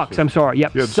 Bucks -2. Bucks. I'm sorry.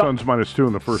 Yep. You had Suns -2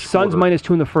 in the first quarter. Suns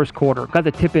 -2 in the first quarter. Got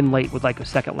the tip in late with like a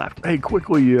second left. Hey,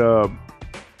 quickly.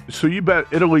 So you bet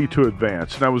Italy to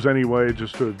advance. And that was anyway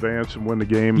just to advance and win the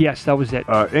game. Yes, that was it.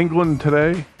 England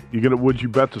today. Would you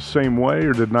bet the same way,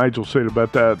 or did Nigel say to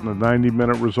bet that in the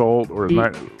 90-minute result?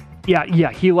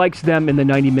 Yeah, he likes them in the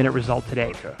 90-minute result today.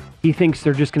 Okay. He thinks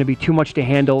they're just going to be too much to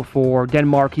handle for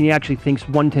Denmark. He actually thinks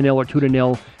 1-0 or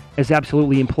 2-0 is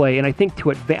absolutely in play. And I think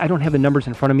I don't have the numbers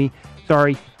in front of me.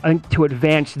 Sorry. I think to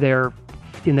advance, they're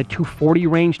in the 240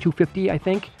 range, 250, I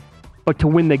think. But to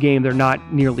win the game, they're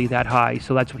not nearly that high.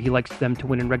 So that's what he likes them to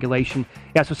win in regulation.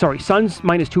 Yeah, so sorry. Suns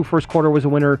 -2 first quarter was a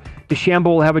winner. DeChambeau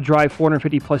will have a drive,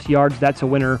 450-plus yards. That's a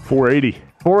winner. 480.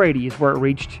 480 is where it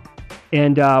reached.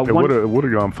 And it would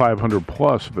have gone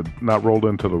 500-plus if it not rolled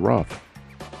into the rough.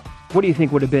 What do you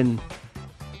think would have been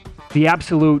the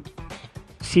absolute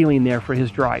ceiling there for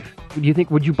his drive? Do you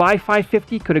think, would you buy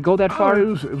 550? Could it go that far? It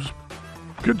was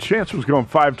good chance it was going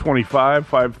 525,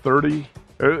 530.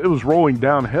 It was rolling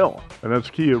downhill, and that's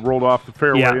key. It rolled off the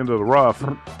fairway into the rough.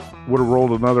 Would have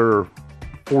rolled another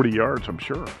 40 yards, I'm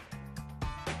sure.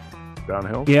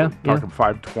 Downhill? Yeah. Talking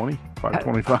 520,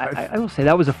 525. I will say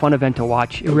that was a fun event to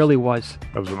watch. It really was.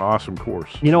 That was an awesome course.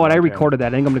 You know what? I recorded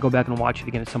that. I think I'm going to go back and watch it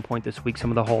again at some point this week,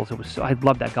 some of the holes. I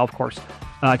love that golf course.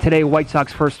 Today, White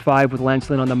Sox first 5 with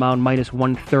Lance Lynn on the mound,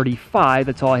 -135.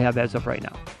 That's all I have as of right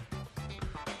now.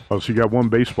 Oh, so you got one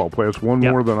baseball player. That's one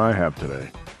more than I have today.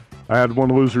 I had one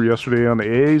loser yesterday on the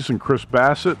A's, and Chris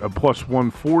Bassett, a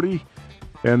 +140.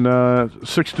 And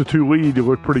 6-2 lead. You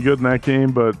look pretty good in that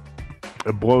game, but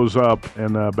it blows up,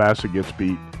 and Bassett gets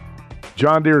beat.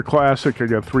 John Deere Classic, I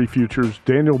got 3 futures.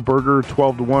 Daniel Berger,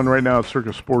 12-1 right now at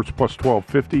Circus Sports,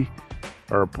 +1250.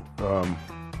 Or,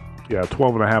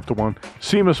 12.5-1.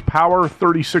 Seamus Power,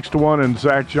 36-1, and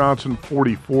Zach Johnson,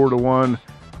 44-1.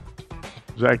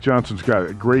 Zach Johnson's got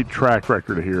a great track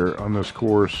record here on this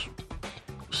course.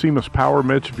 Seamus Power,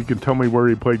 Mitch, if you can tell me where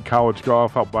he played college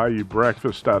golf, I'll buy you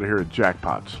breakfast out of here at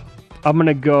Jackpots. I'm going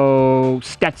to go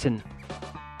Stetson.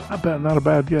 Not a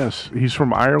bad guess. He's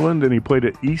from Ireland, and he played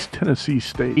at East Tennessee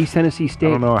State. East Tennessee State.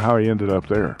 I don't know how he ended up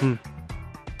there.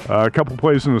 A couple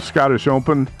plays in the Scottish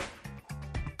Open.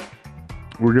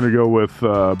 We're going to go with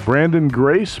Brandon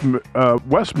Grace.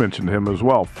 Wes mentioned him as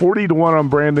well. 40-1 on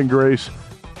Brandon Grace,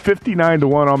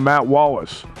 59-1 on Matt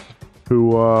Wallace,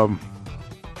 who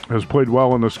has played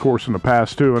well in this course in the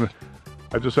past, too. And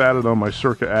I just added on my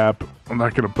Circa app. I'm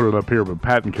not going to put it up here, but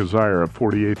Patton Kizzire at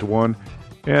 48-1.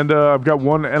 And I've got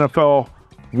one NFL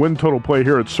win total play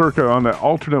here at Circa on the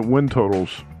alternate win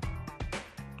totals.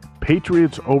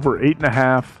 Patriots over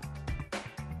 8.5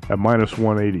 at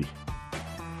 -180.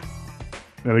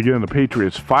 And again, the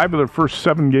Patriots, 5 of their first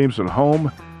 7 games at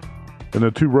home, and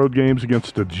the 2 road games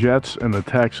against the Jets and the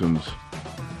Texans.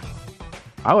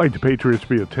 I like the Patriots to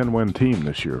be a 10-win team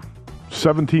this year.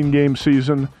 17-game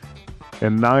season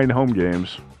and 9 home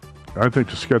games. I think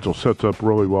the schedule sets up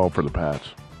really well for the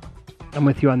Pats. I'm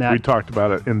with you on that. We talked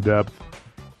about it in depth.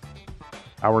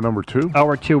 Hour number 2?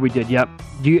 Hour 2 we did, yep.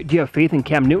 Do you have faith in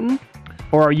Cam Newton?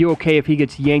 Or are you okay if he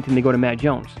gets yanked and they go to Matt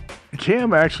Jones?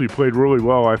 Cam actually played really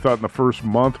well, I thought, in the first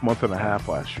month and a half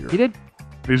last year. He did?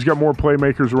 He's got more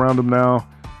playmakers around him now.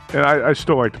 And I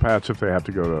still like the Pats if they have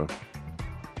to go to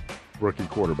rookie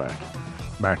quarterback,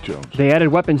 Mac Jones. They added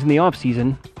weapons in the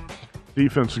offseason.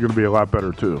 Defense is going to be a lot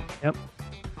better, too. Yep.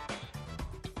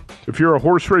 If you're a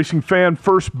horse racing fan,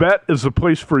 First Bet is the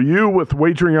place for you. With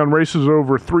wagering on races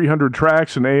over 300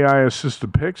 tracks and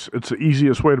AI-assisted picks, it's the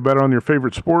easiest way to bet on your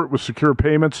favorite sport with secure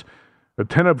payments,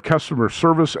 attentive customer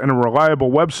service, and a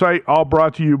reliable website, all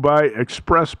brought to you by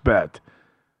ExpressBet.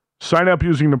 Sign up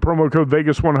using the promo code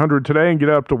Vegas100 today and get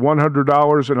up to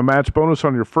 $100 in a match bonus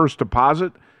on your first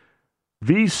deposit.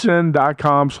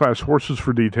 vsin.com/horses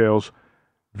for details.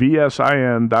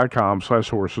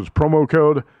 vsin.com/horses. Promo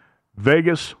code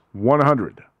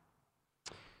Vegas100.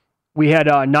 We had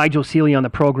Nigel Seeley on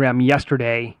the program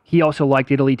yesterday. He also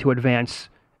liked Italy to advance.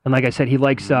 And like I said, he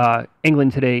likes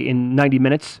England today in 90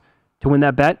 minutes to win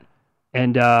that bet.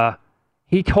 And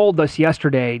he told us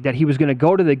yesterday that he was going to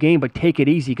go to the game but take it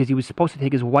easy because he was supposed to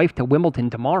take his wife to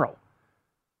Wimbledon tomorrow.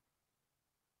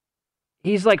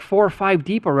 He's like 4 or 5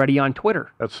 deep already on Twitter.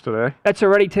 That's today? That's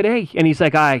already today. And he's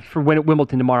like, for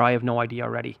Wimbledon tomorrow, I have no idea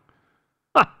already.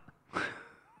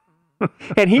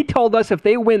 And he told us if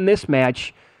they win this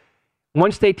match,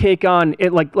 once they take on,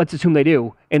 let's assume they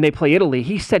do, and they play Italy,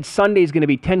 he said Sunday's going to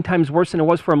be 10 times worse than it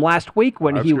was for him last week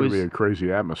when he was... That's going to be a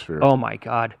crazy atmosphere. Oh, my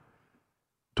God.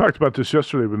 Talked about this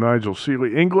yesterday with Nigel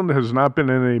Seeley. England has not been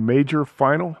in a major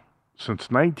final since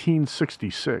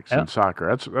 1966 in soccer.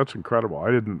 That's incredible.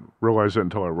 I didn't realize that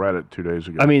until I read it 2 days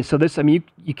ago. I mean,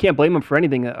 you can't blame him for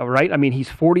anything, right? I mean, he's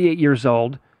 48 years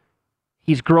old.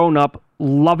 He's grown up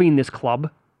loving this club.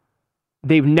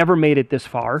 They've never made it this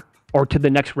far, or to the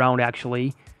next round,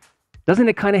 actually. Doesn't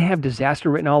it kind of have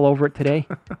disaster written all over it today?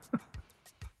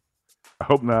 I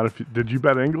hope not. Did you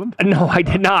bet England? No, I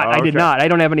did not. I did not. I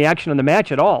don't have any action on the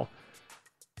match at all.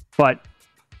 But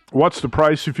what's the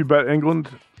price if you bet England?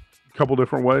 A couple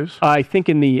different ways. I think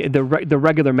in the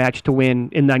regular match to win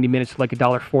in 90 minutes, like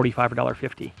 $1.45 or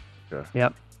 $1.50. Okay.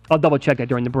 Yep. I'll double check that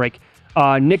during the break.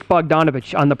 Nick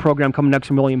Bogdanovich on the program coming next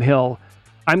from William Hill.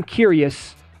 I'm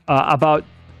curious about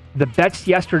the bets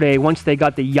yesterday once they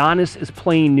got the Giannis is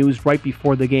playing news right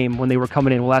before the game when they were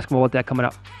coming in. We'll ask him about that coming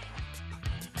up.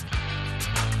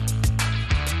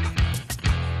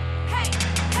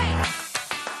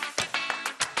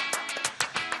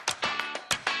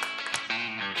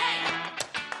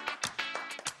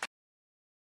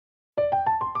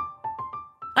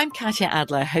 I'm Katya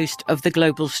Adler, host of The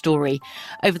Global Story.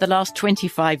 Over the last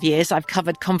 25 years, I've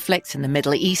covered conflicts in the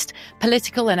Middle East,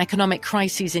 political and economic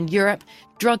crises in Europe,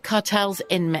 drug cartels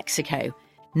in Mexico.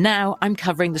 Now I'm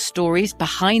covering the stories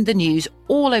behind the news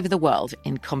all over the world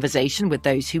in conversation with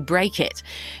those who break it.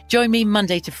 Join me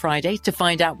Monday to Friday to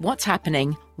find out what's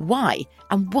happening, why,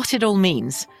 and what it all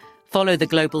means. Follow The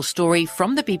Global Story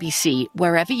from the BBC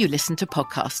wherever you listen to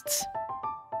podcasts.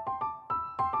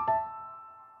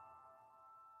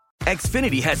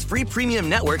 Xfinity has free premium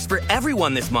networks for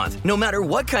everyone this month, no matter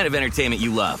what kind of entertainment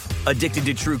you love. Addicted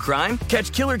to true crime?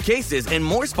 Catch killer cases and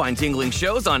more spine-tingling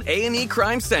shows on A&E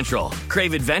Crime Central.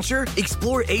 Crave adventure?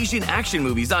 Explore Asian action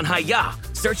movies on Hi-Ya.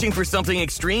 Searching for something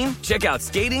extreme? Check out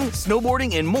skating,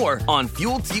 snowboarding, and more on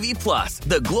Fuel TV Plus,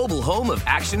 the global home of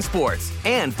action sports.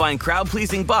 And find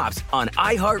crowd-pleasing bops on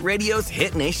iHeartRadio's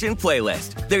Hit Nation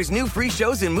playlist. There's new free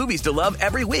shows and movies to love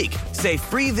every week. Say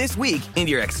free this week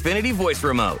into your Xfinity voice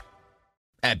remote.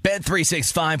 At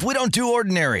Bet365, we don't do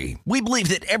ordinary. We believe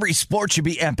that every sport should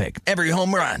be epic. Every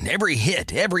home run, every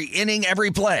hit, every inning, every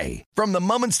play. From the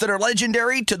moments that are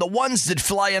legendary to the ones that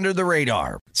fly under the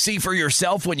radar. See for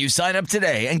yourself when you sign up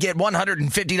today and get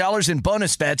 $150 in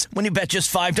bonus bets when you bet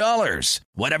just $5.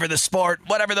 Whatever the sport,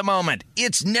 whatever the moment,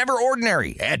 it's never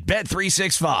ordinary at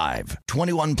Bet365.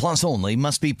 21 plus only.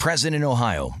 Must be present in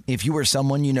Ohio. If you or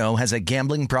someone you know has a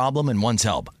gambling problem and wants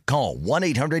help, call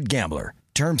 1-800-GAMBLER.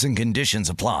 Terms and conditions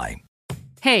apply.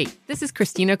 Hey, this is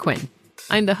Christina Quinn.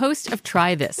 I'm the host of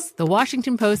Try This, the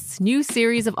Washington Post's new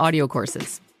series of audio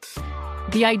courses.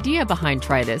 The idea behind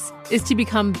Try This is to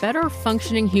become better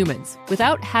functioning humans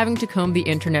without having to comb the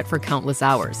internet for countless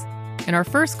hours. In our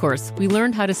first course, we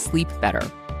learned how to sleep better.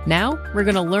 Now, we're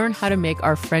going to learn how to make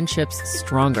our friendships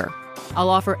stronger. I'll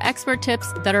offer expert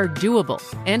tips that are doable,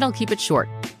 and I'll keep it short.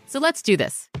 So let's do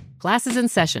this. Class is in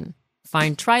session.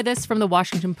 Find Try This from the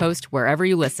Washington Post wherever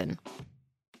you listen.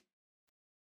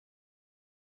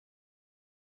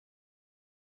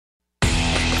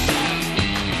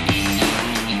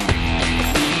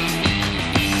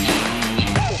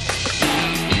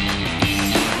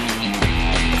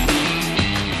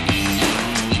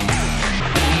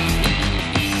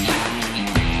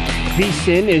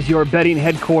 VSiN is your betting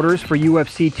headquarters for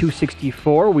UFC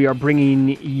 264. We are bringing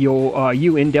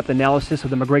you in-depth analysis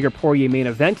of the McGregor-Poirier main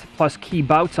event, plus key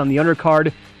bouts on the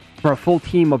undercard for a full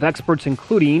team of experts,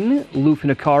 including Lou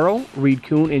Finocchiaro, Reed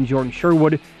Kuhn, and Jordan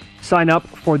Sherwood. Sign up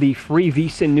for the free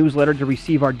VSiN newsletter to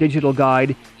receive our digital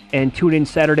guide, and tune in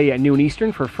Saturday at noon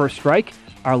Eastern for First Strike,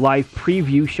 our live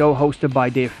preview show hosted by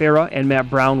Dave Farah and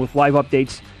Matt Brown with live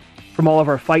updates from all of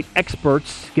our fight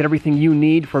experts. Get everything you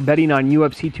need for betting on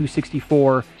UFC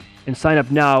 264 and sign up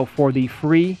now for the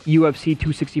free UFC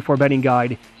 264 betting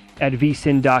guide at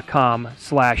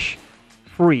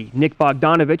vsin.com/free. Nick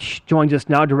Bogdanovich joins us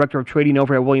now, Director of Trading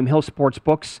over at William Hill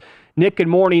Sportsbooks. Nick, good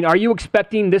morning. Are you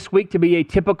expecting this week to be a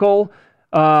typical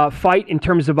fight in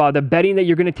terms of the betting that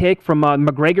you're going to take from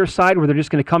McGregor's side, where they're just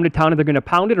going to come to town and they're going to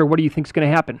pound it, or what do you think is going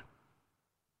to happen?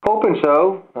 Hoping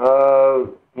so.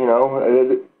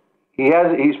 He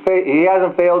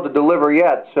hasn't failed to deliver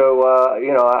yet, so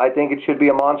I think it should be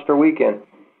a monster weekend.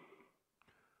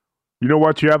 You know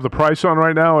what you have the price on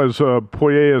right now is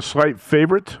Poirier a slight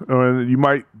favorite. Do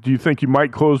you think you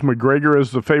might close McGregor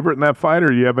as the favorite in that fight, or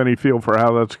do you have any feel for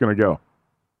how that's going to go?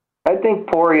 I think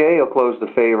Poirier will close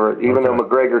the favorite, even though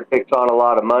McGregor takes on a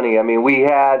lot of money. I mean, we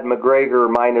had McGregor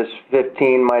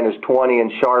 -15, -20,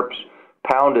 and Sharps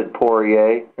pounded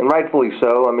Poirier, and rightfully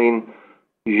so. I mean,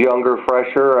 he's younger,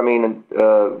 fresher. I mean,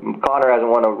 Conor hasn't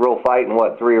won a real fight in,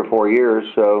 3 or 4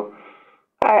 years. So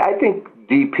I think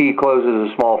DP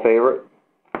closes a small favorite.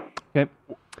 Okay.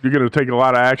 You're going to take a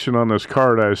lot of action on this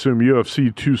card. I assume UFC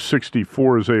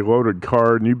 264 is a loaded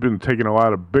card, and you've been taking a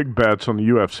lot of big bets on the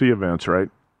UFC events, right?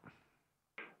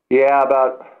 Yeah,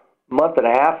 about month and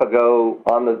a half ago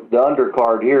on the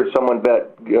undercard here, someone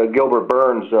bet Gilbert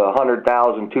Burns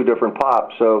 100,000, 2 different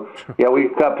pops. So, yeah,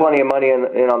 we've got plenty of money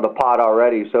in on the pot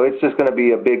already. So it's just going to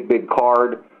be a big, big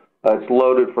card. It's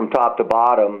loaded from top to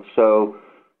bottom. So,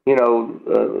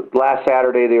 last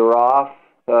Saturday they were off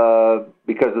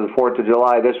because of the 4th of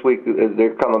July. This week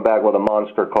they're coming back with a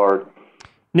monster card.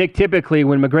 Nick, typically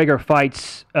when McGregor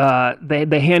fights,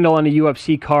 the handle on a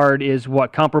UFC card is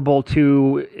what, comparable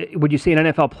to, would you say, an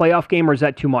NFL playoff game, or is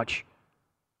that too much?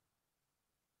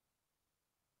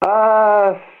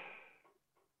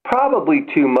 Probably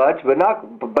too much, but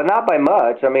not by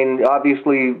much. I mean,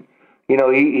 obviously,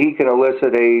 he can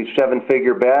elicit a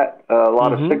 7-figure bet, a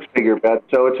lot of 6-figure bets,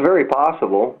 so it's very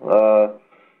possible.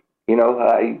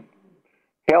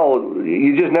 Hell,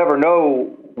 you just never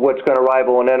know what's going to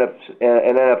rival an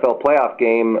NFL playoff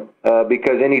game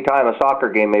because any time a soccer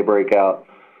game may break out.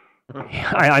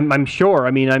 I'm sure.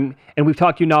 I mean, and we've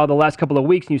talked to you now the last couple of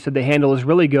weeks, and you said the handle is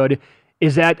really good.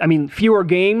 Is that, fewer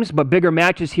games but bigger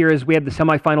matches here as we had the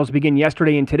semifinals begin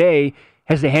yesterday and today?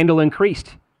 Has the handle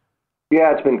increased?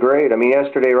 Yeah, it's been great.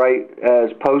 Yesterday, right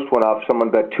as post went off, someone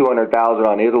bet 200,000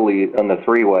 on Italy on the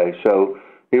 3-way. So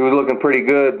he was looking pretty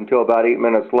good until about 8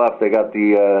 minutes left. They got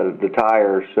the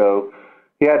tire. So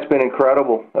yeah, it's been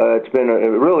incredible. It's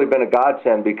really been a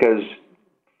godsend because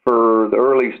for the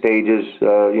early stages,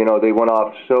 they went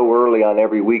off so early on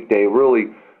every weekday. It really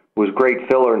was great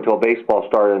filler until baseball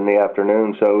started in the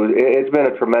afternoon. So it's been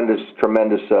a tremendous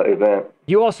event.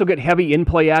 You also get heavy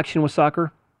in-play action with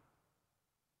soccer?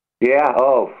 Yeah.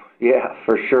 Oh, yeah,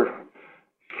 for sure.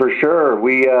 For sure.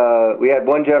 We had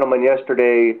one gentleman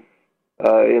yesterday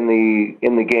in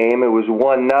the game. It was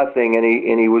 1-0,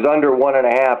 and he was under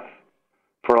 1.5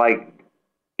 for like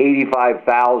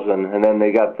 85,000, and then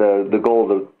they got the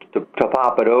goal to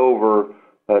pop it over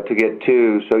to get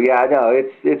 2. So yeah, no,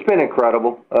 it's been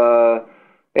incredible.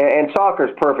 And soccer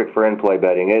is perfect for in-play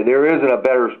betting. There isn't a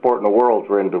better sport in the world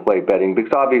for in-play betting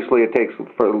because obviously it takes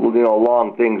for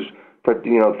long things for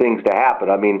things to happen.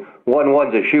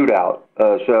 1-1's a shootout.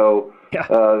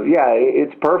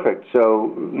 It's perfect.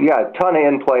 So yeah, a ton of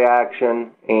in-play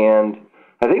action, and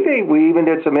I think we even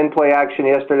did some in-play action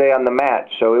yesterday on the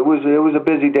match. So it was a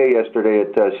busy day yesterday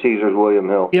at Caesars William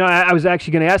Hill. I was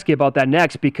actually going to ask you about that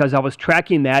next because I was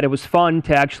tracking that. It was fun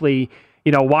to actually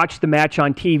watch the match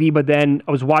on TV, but then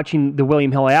I was watching the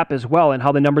William Hill app as well and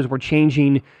how the numbers were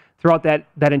changing throughout that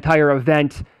entire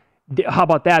event. How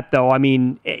about that, though?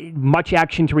 Much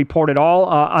action to report at all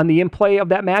on the in-play of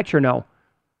that match, or no?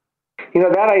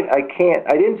 That I can't.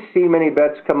 I didn't see many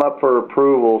bets come up for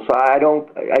approval, so I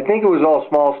think it was all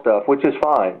small stuff, which is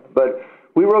fine. But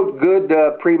we wrote good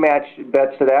pre-match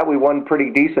bets to that. We won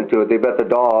pretty decent to it. They bet the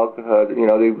dog.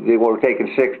 They were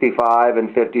taking 65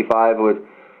 and 55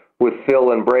 with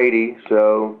Phil and Brady.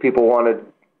 So people wanted,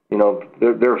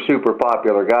 they're super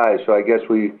popular guys. So I guess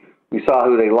we saw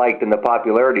who they liked in the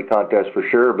popularity contest for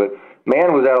sure, but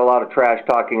man, was that a lot of trash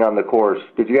talking on the course.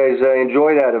 Did you guys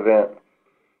enjoy that event?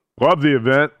 Love the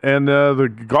event and the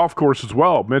golf course as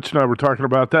well. Mitch and I were talking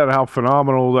about that, how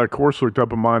phenomenal that course looked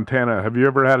up in Montana. Have you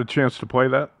ever had a chance to play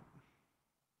that?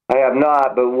 I have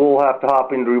not, but we'll have to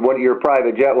hop into your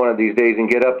private jet one of these days and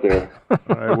get up there.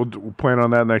 All right, we'll plan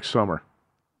on that next summer.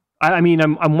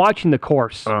 I'm watching the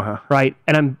course, right,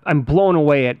 and I'm blown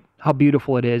away at how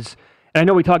beautiful it is. And I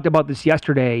know we talked about this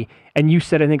yesterday, and you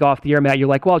said, I think off the air, Matt, you're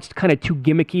like, well, it's kind of too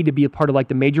gimmicky to be a part of like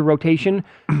the major rotation.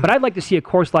 But I'd like to see a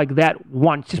course like that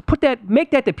once. Just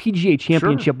make that the PGA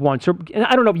Championship once. Or, and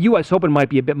I don't know if U.S. Open might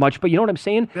be a bit much, but you know what I'm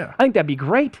saying? Yeah. I think that'd be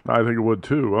great. I think it would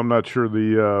too. I'm not sure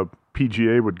the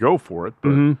PGA would go for it,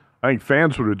 but I think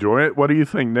fans would enjoy it. What do you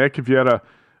think, Nick? If you had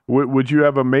would you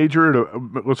have a major,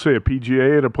 let's say a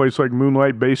PGA at a place like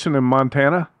Moonlight Basin in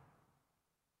Montana?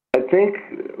 I think,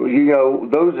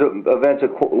 those events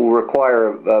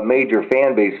require a major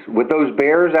fan base. With those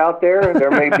Bears out there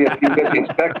may be a few missing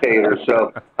spectators.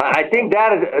 So I think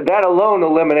that alone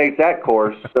eliminates that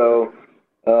course. So,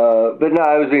 but no,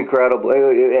 it was incredible.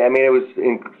 It was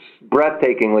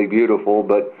breathtakingly beautiful.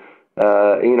 But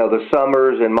the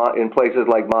summers in places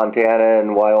like Montana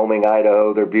and Wyoming,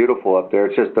 Idaho, they're beautiful up there.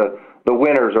 It's just the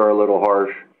winters are a little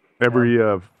harsh. Every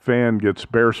fan gets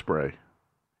bear spray.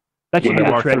 That should be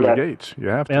the trick. Through the gates. You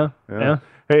have to. Yeah.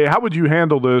 Hey, how would you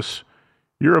handle this?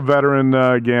 You're a veteran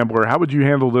gambler. How would you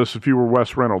handle this if you were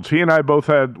Wes Reynolds? He and I both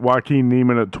had Joaquin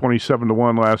Neiman at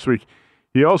 27-1 last week.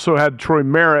 He also had Troy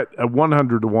Merritt at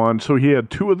 100-1. So he had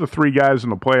 2 of the 3 guys in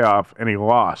the playoff, and he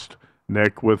lost,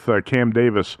 Nick, with Cam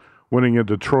Davis winning in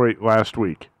Detroit last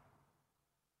week.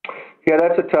 Yeah,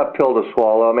 that's a tough pill to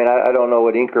swallow. I mean, I don't know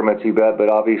what increments he bet, but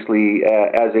obviously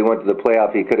as they went to the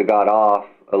playoff, he could have got off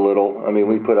a little. I mean,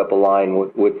 we put up a line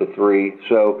with the 3.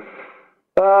 So,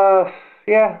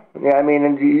 yeah. I mean,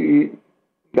 and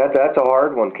that's a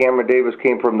hard one. Cameron Davis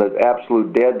came from the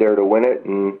absolute dead there to win it,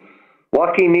 and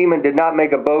Joaquin Niemann did not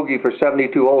make a bogey for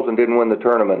 72 holes and didn't win the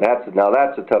tournament. That's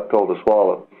a tough pill to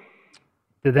swallow.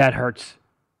 That hurts.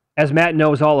 As Matt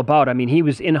knows all about, I mean, he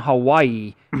was in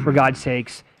Hawaii, for God's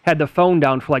sakes, had the phone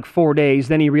down for like 4 days.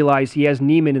 Then he realized he has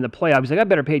Niemann in the playoff. He's like, I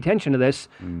better pay attention to this.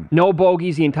 No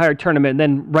bogeys the entire tournament. And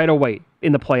then right away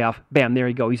in the playoff, bam, there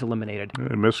you go. He's eliminated.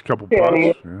 He missed a couple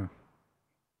putts.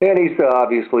 And he's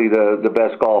obviously the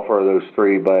best golfer of those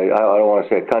 3 by, I don't want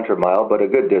to say a country mile, but a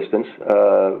good distance.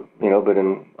 But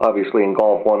obviously in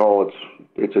golf, 1 hole,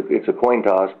 it's a coin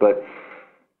toss. But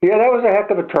yeah, that was a heck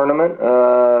of a tournament.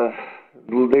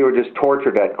 They were just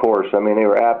tortured that course. I mean, they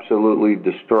were absolutely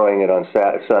destroying it on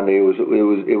Sunday.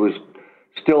 It was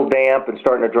still damp and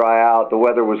starting to dry out. The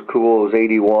weather was cool. It was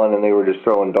 81, and they were just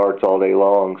throwing darts all day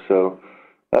long. So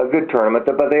a good tournament,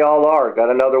 but they all are. Got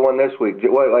another one this week.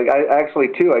 Actually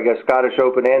 2, I guess, Scottish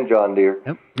Open and John Deere.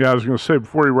 Yep. Yeah, I was going to say,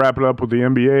 before we wrap it up with the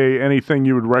NBA, anything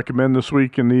you would recommend this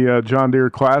week in the John Deere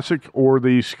Classic or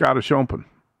the Scottish Open?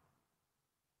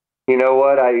 You know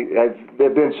what? I've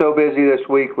been so busy this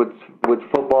week with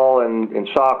football and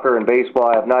soccer and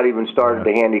baseball. I have not even started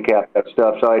to handicap that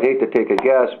stuff, so I'd hate to take a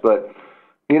guess. But,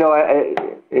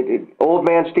 old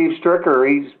man Steve Stricker,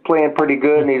 he's playing pretty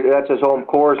good, and that's his home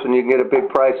course, and you can get a big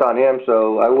price on him.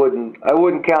 So I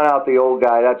wouldn't count out the old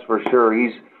guy, that's for sure.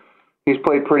 He's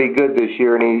played pretty good this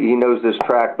year, and he knows this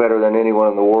track better than anyone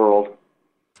in the world.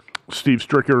 Steve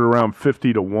Stricker around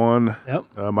 50 to 1.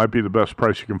 Yep. Might be the best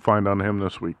price you can find on him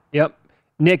this week. Yep.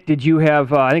 Nick, did you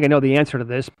have, I think I know the answer to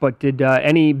this, but did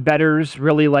any bettors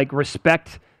really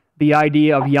respect the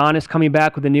idea of Giannis coming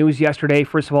back with the news yesterday?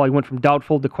 First of all, he went from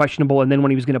doubtful to questionable, and then when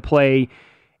he was going to play,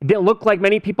 it didn't look like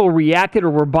many people reacted or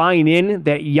were buying in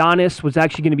that Giannis was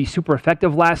actually going to be super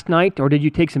effective last night, or did you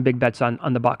take some big bets on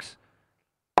the Bucks?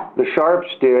 The Sharps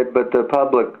did, but the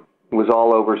public was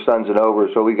all over Suns and over,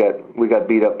 so we got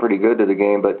beat up pretty good to the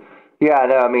game. But yeah,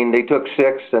 no, I mean, they took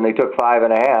 6 and they took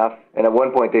 5.5, and at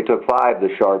one point they took 5. The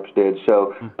Sharps did.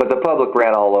 So, but the public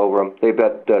ran all over them. They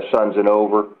bet Suns and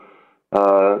over,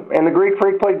 and the Greek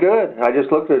Freak played good. I just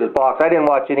looked at his box. I didn't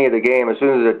watch any of the game. As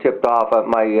soon as it tipped off,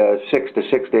 my 6 to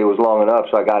 6 day was long enough,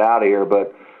 so I got out of here.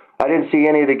 But I didn't see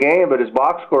any of the game. But his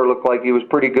box score looked like he was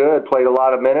pretty good. Played a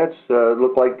lot of minutes.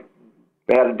 Looked like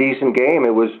he had a decent game.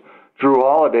 It was Drew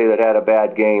Holiday that had a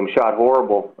bad game, shot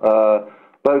horrible.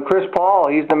 But Chris Paul,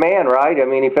 he's the man, right? I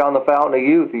mean, he found the fountain of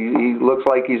youth. He looks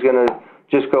like he's going to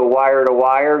just go wire to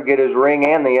wire, get his ring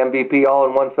and the MVP all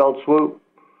in one fell swoop.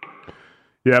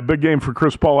 Yeah, big game for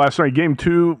Chris Paul last night. Game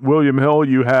 2, William Hill,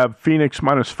 you have Phoenix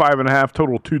minus 5.5,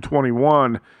 total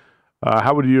 221.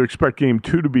 How would you expect Game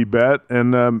 2 to be bet?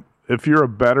 And if you're a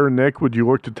bettor, Nick, would you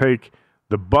look to take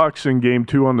the Bucks in Game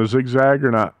 2 on the zigzag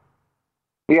or not?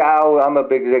 Yeah, I'm a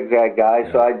big zigzag guy,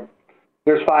 so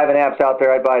there's 5.5s out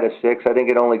there. I'd buy it at 6. I think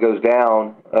it only goes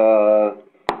down.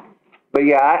 But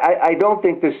yeah, I don't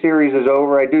think this series is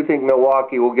over. I do think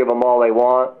Milwaukee will give them all they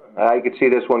want. I could see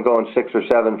this one going 6 or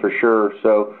 7 for sure.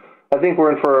 So I think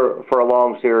we're in for a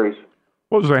long series.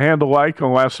 What was the handle like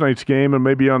on last night's game, and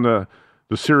maybe on the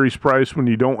series price when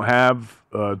you don't have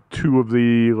 2 of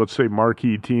the, let's say,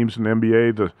 marquee teams in the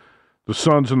NBA, the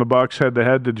Suns and the Bucks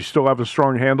head-to-head? Did you still have a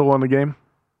strong handle on the game?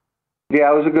 Yeah,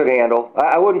 it was a good handle.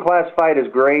 I wouldn't classify it as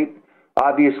great.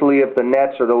 Obviously, if the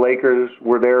Nets or the Lakers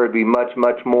were there, it'd be much,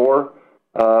 much more.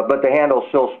 But the handle's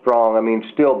still strong. I mean,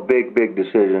 still big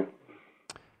decision.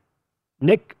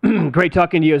 Nick, great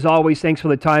talking to you as always. Thanks for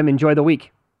the time. Enjoy the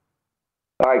week.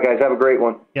 All right, guys. Have a great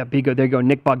one. Yeah, be good. There you go.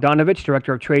 Nick Bogdanovich,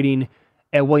 Director of Trading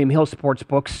at William Hill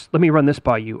Sportsbooks. Let me run this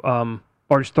by you,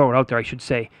 or just throw it out there, I should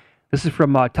say. This is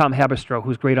from Tom Habistro,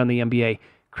 who's great on the NBA.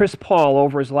 Chris Paul,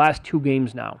 over his last 2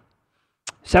 games now,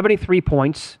 73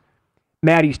 points.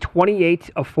 Maddie's 28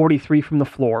 of 43 from the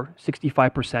floor,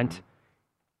 65%.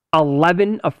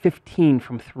 11 of 15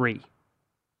 from 3.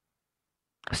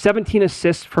 17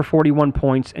 assists for 41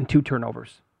 points and 2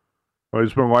 turnovers. Well,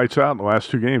 he's been lights out in the last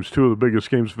 2 games, 2 of the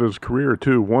biggest games of his career,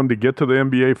 too. One to get to the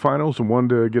NBA Finals and one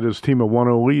to get his team a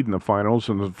 1-0 lead in the Finals,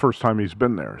 and the first time he's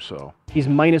been there. So he's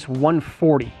minus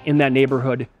 140 in that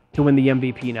neighborhood to win the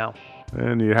MVP now.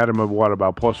 And you had him at, what,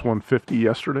 about plus 150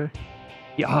 yesterday?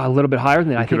 Yeah, a little bit higher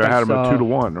than that. I think I had him at 2 to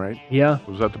 1, right? Yeah.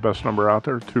 Was that the best number out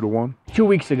there, 2 to 1? 2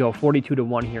 weeks ago, 42 to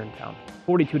 1 here in town.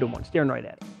 42 to 1, staring right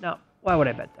at it. Now, why would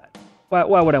I bet that?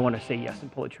 Why would I want to say yes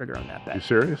and pull the trigger on that bet? You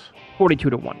serious? 42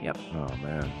 to 1, yep. Oh,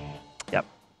 man. Yep.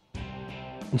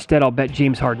 Instead, I'll bet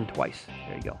James Harden twice.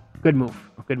 There you go. Good move.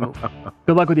 Good move.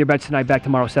 Good luck with your bets tonight. Back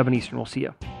tomorrow, 7 Eastern. We'll see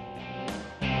you.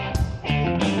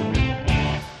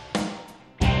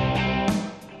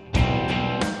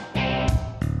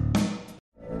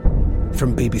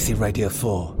 From BBC Radio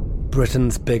 4,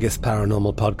 Britain's biggest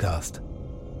paranormal podcast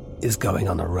is going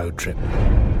on a road trip.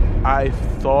 I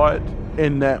thought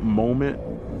in that moment,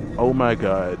 oh my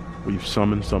God, we've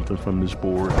summoned something from this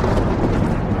board.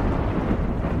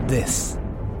 This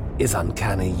is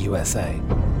Uncanny USA.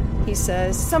 He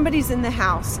says, somebody's in the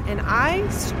house, and I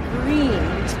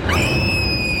screamed.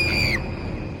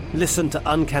 Listen to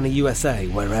Uncanny USA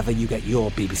wherever you get your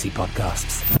BBC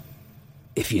podcasts,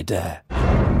 if you dare.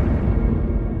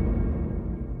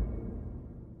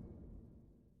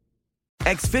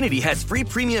 Xfinity has free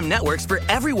premium networks for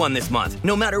everyone this month,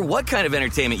 no matter what kind of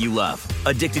entertainment you love.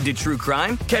 Addicted to true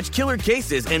crime? Catch killer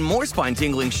cases and more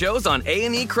spine-tingling shows on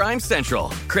A&E Crime Central.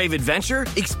 Crave adventure?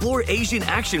 Explore Asian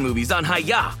action movies on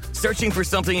Hi-YAH. Searching for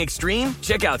something extreme?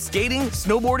 Check out skating,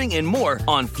 snowboarding, and more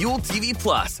on Fuel TV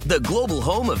Plus, the global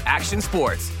home of action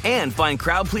sports. And find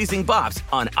crowd-pleasing bops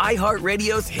on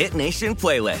iHeartRadio's Hit Nation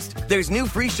playlist. There's new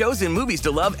free shows and movies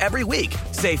to love every week.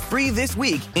 Say free this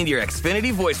week in your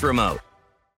Xfinity voice remote.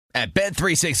 At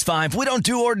Bet365, we don't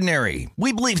do ordinary.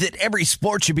 We believe that every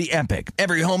sport should be epic.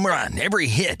 Every home run, every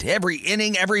hit, every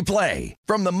inning, every play.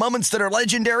 From the moments that are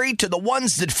legendary to the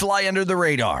ones that fly under the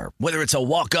radar. Whether it's a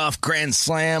walk-off grand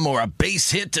slam or a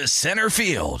base hit to center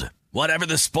field. Whatever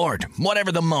the sport,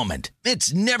 whatever the moment.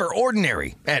 It's never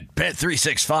ordinary at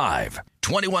Bet365.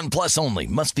 21 plus only.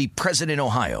 Must be present in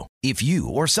Ohio. If you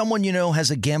or someone you know has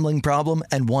a gambling problem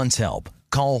and wants help,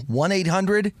 call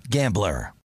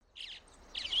 1-800-GAMBLER.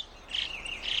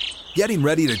 Getting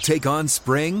ready to take on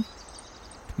spring?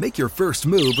 Make your first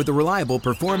move with the reliable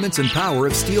performance and power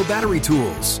of Steel battery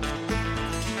tools.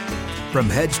 From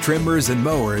hedge trimmers and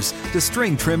mowers to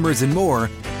string trimmers and more,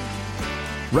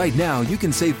 right now you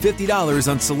can save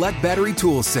 $50 on select battery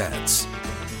tool sets.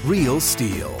 Real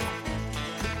Steel.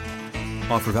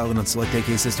 Offer valid on select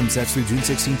AK system sets through June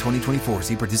 16, 2024.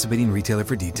 See participating retailer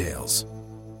for details.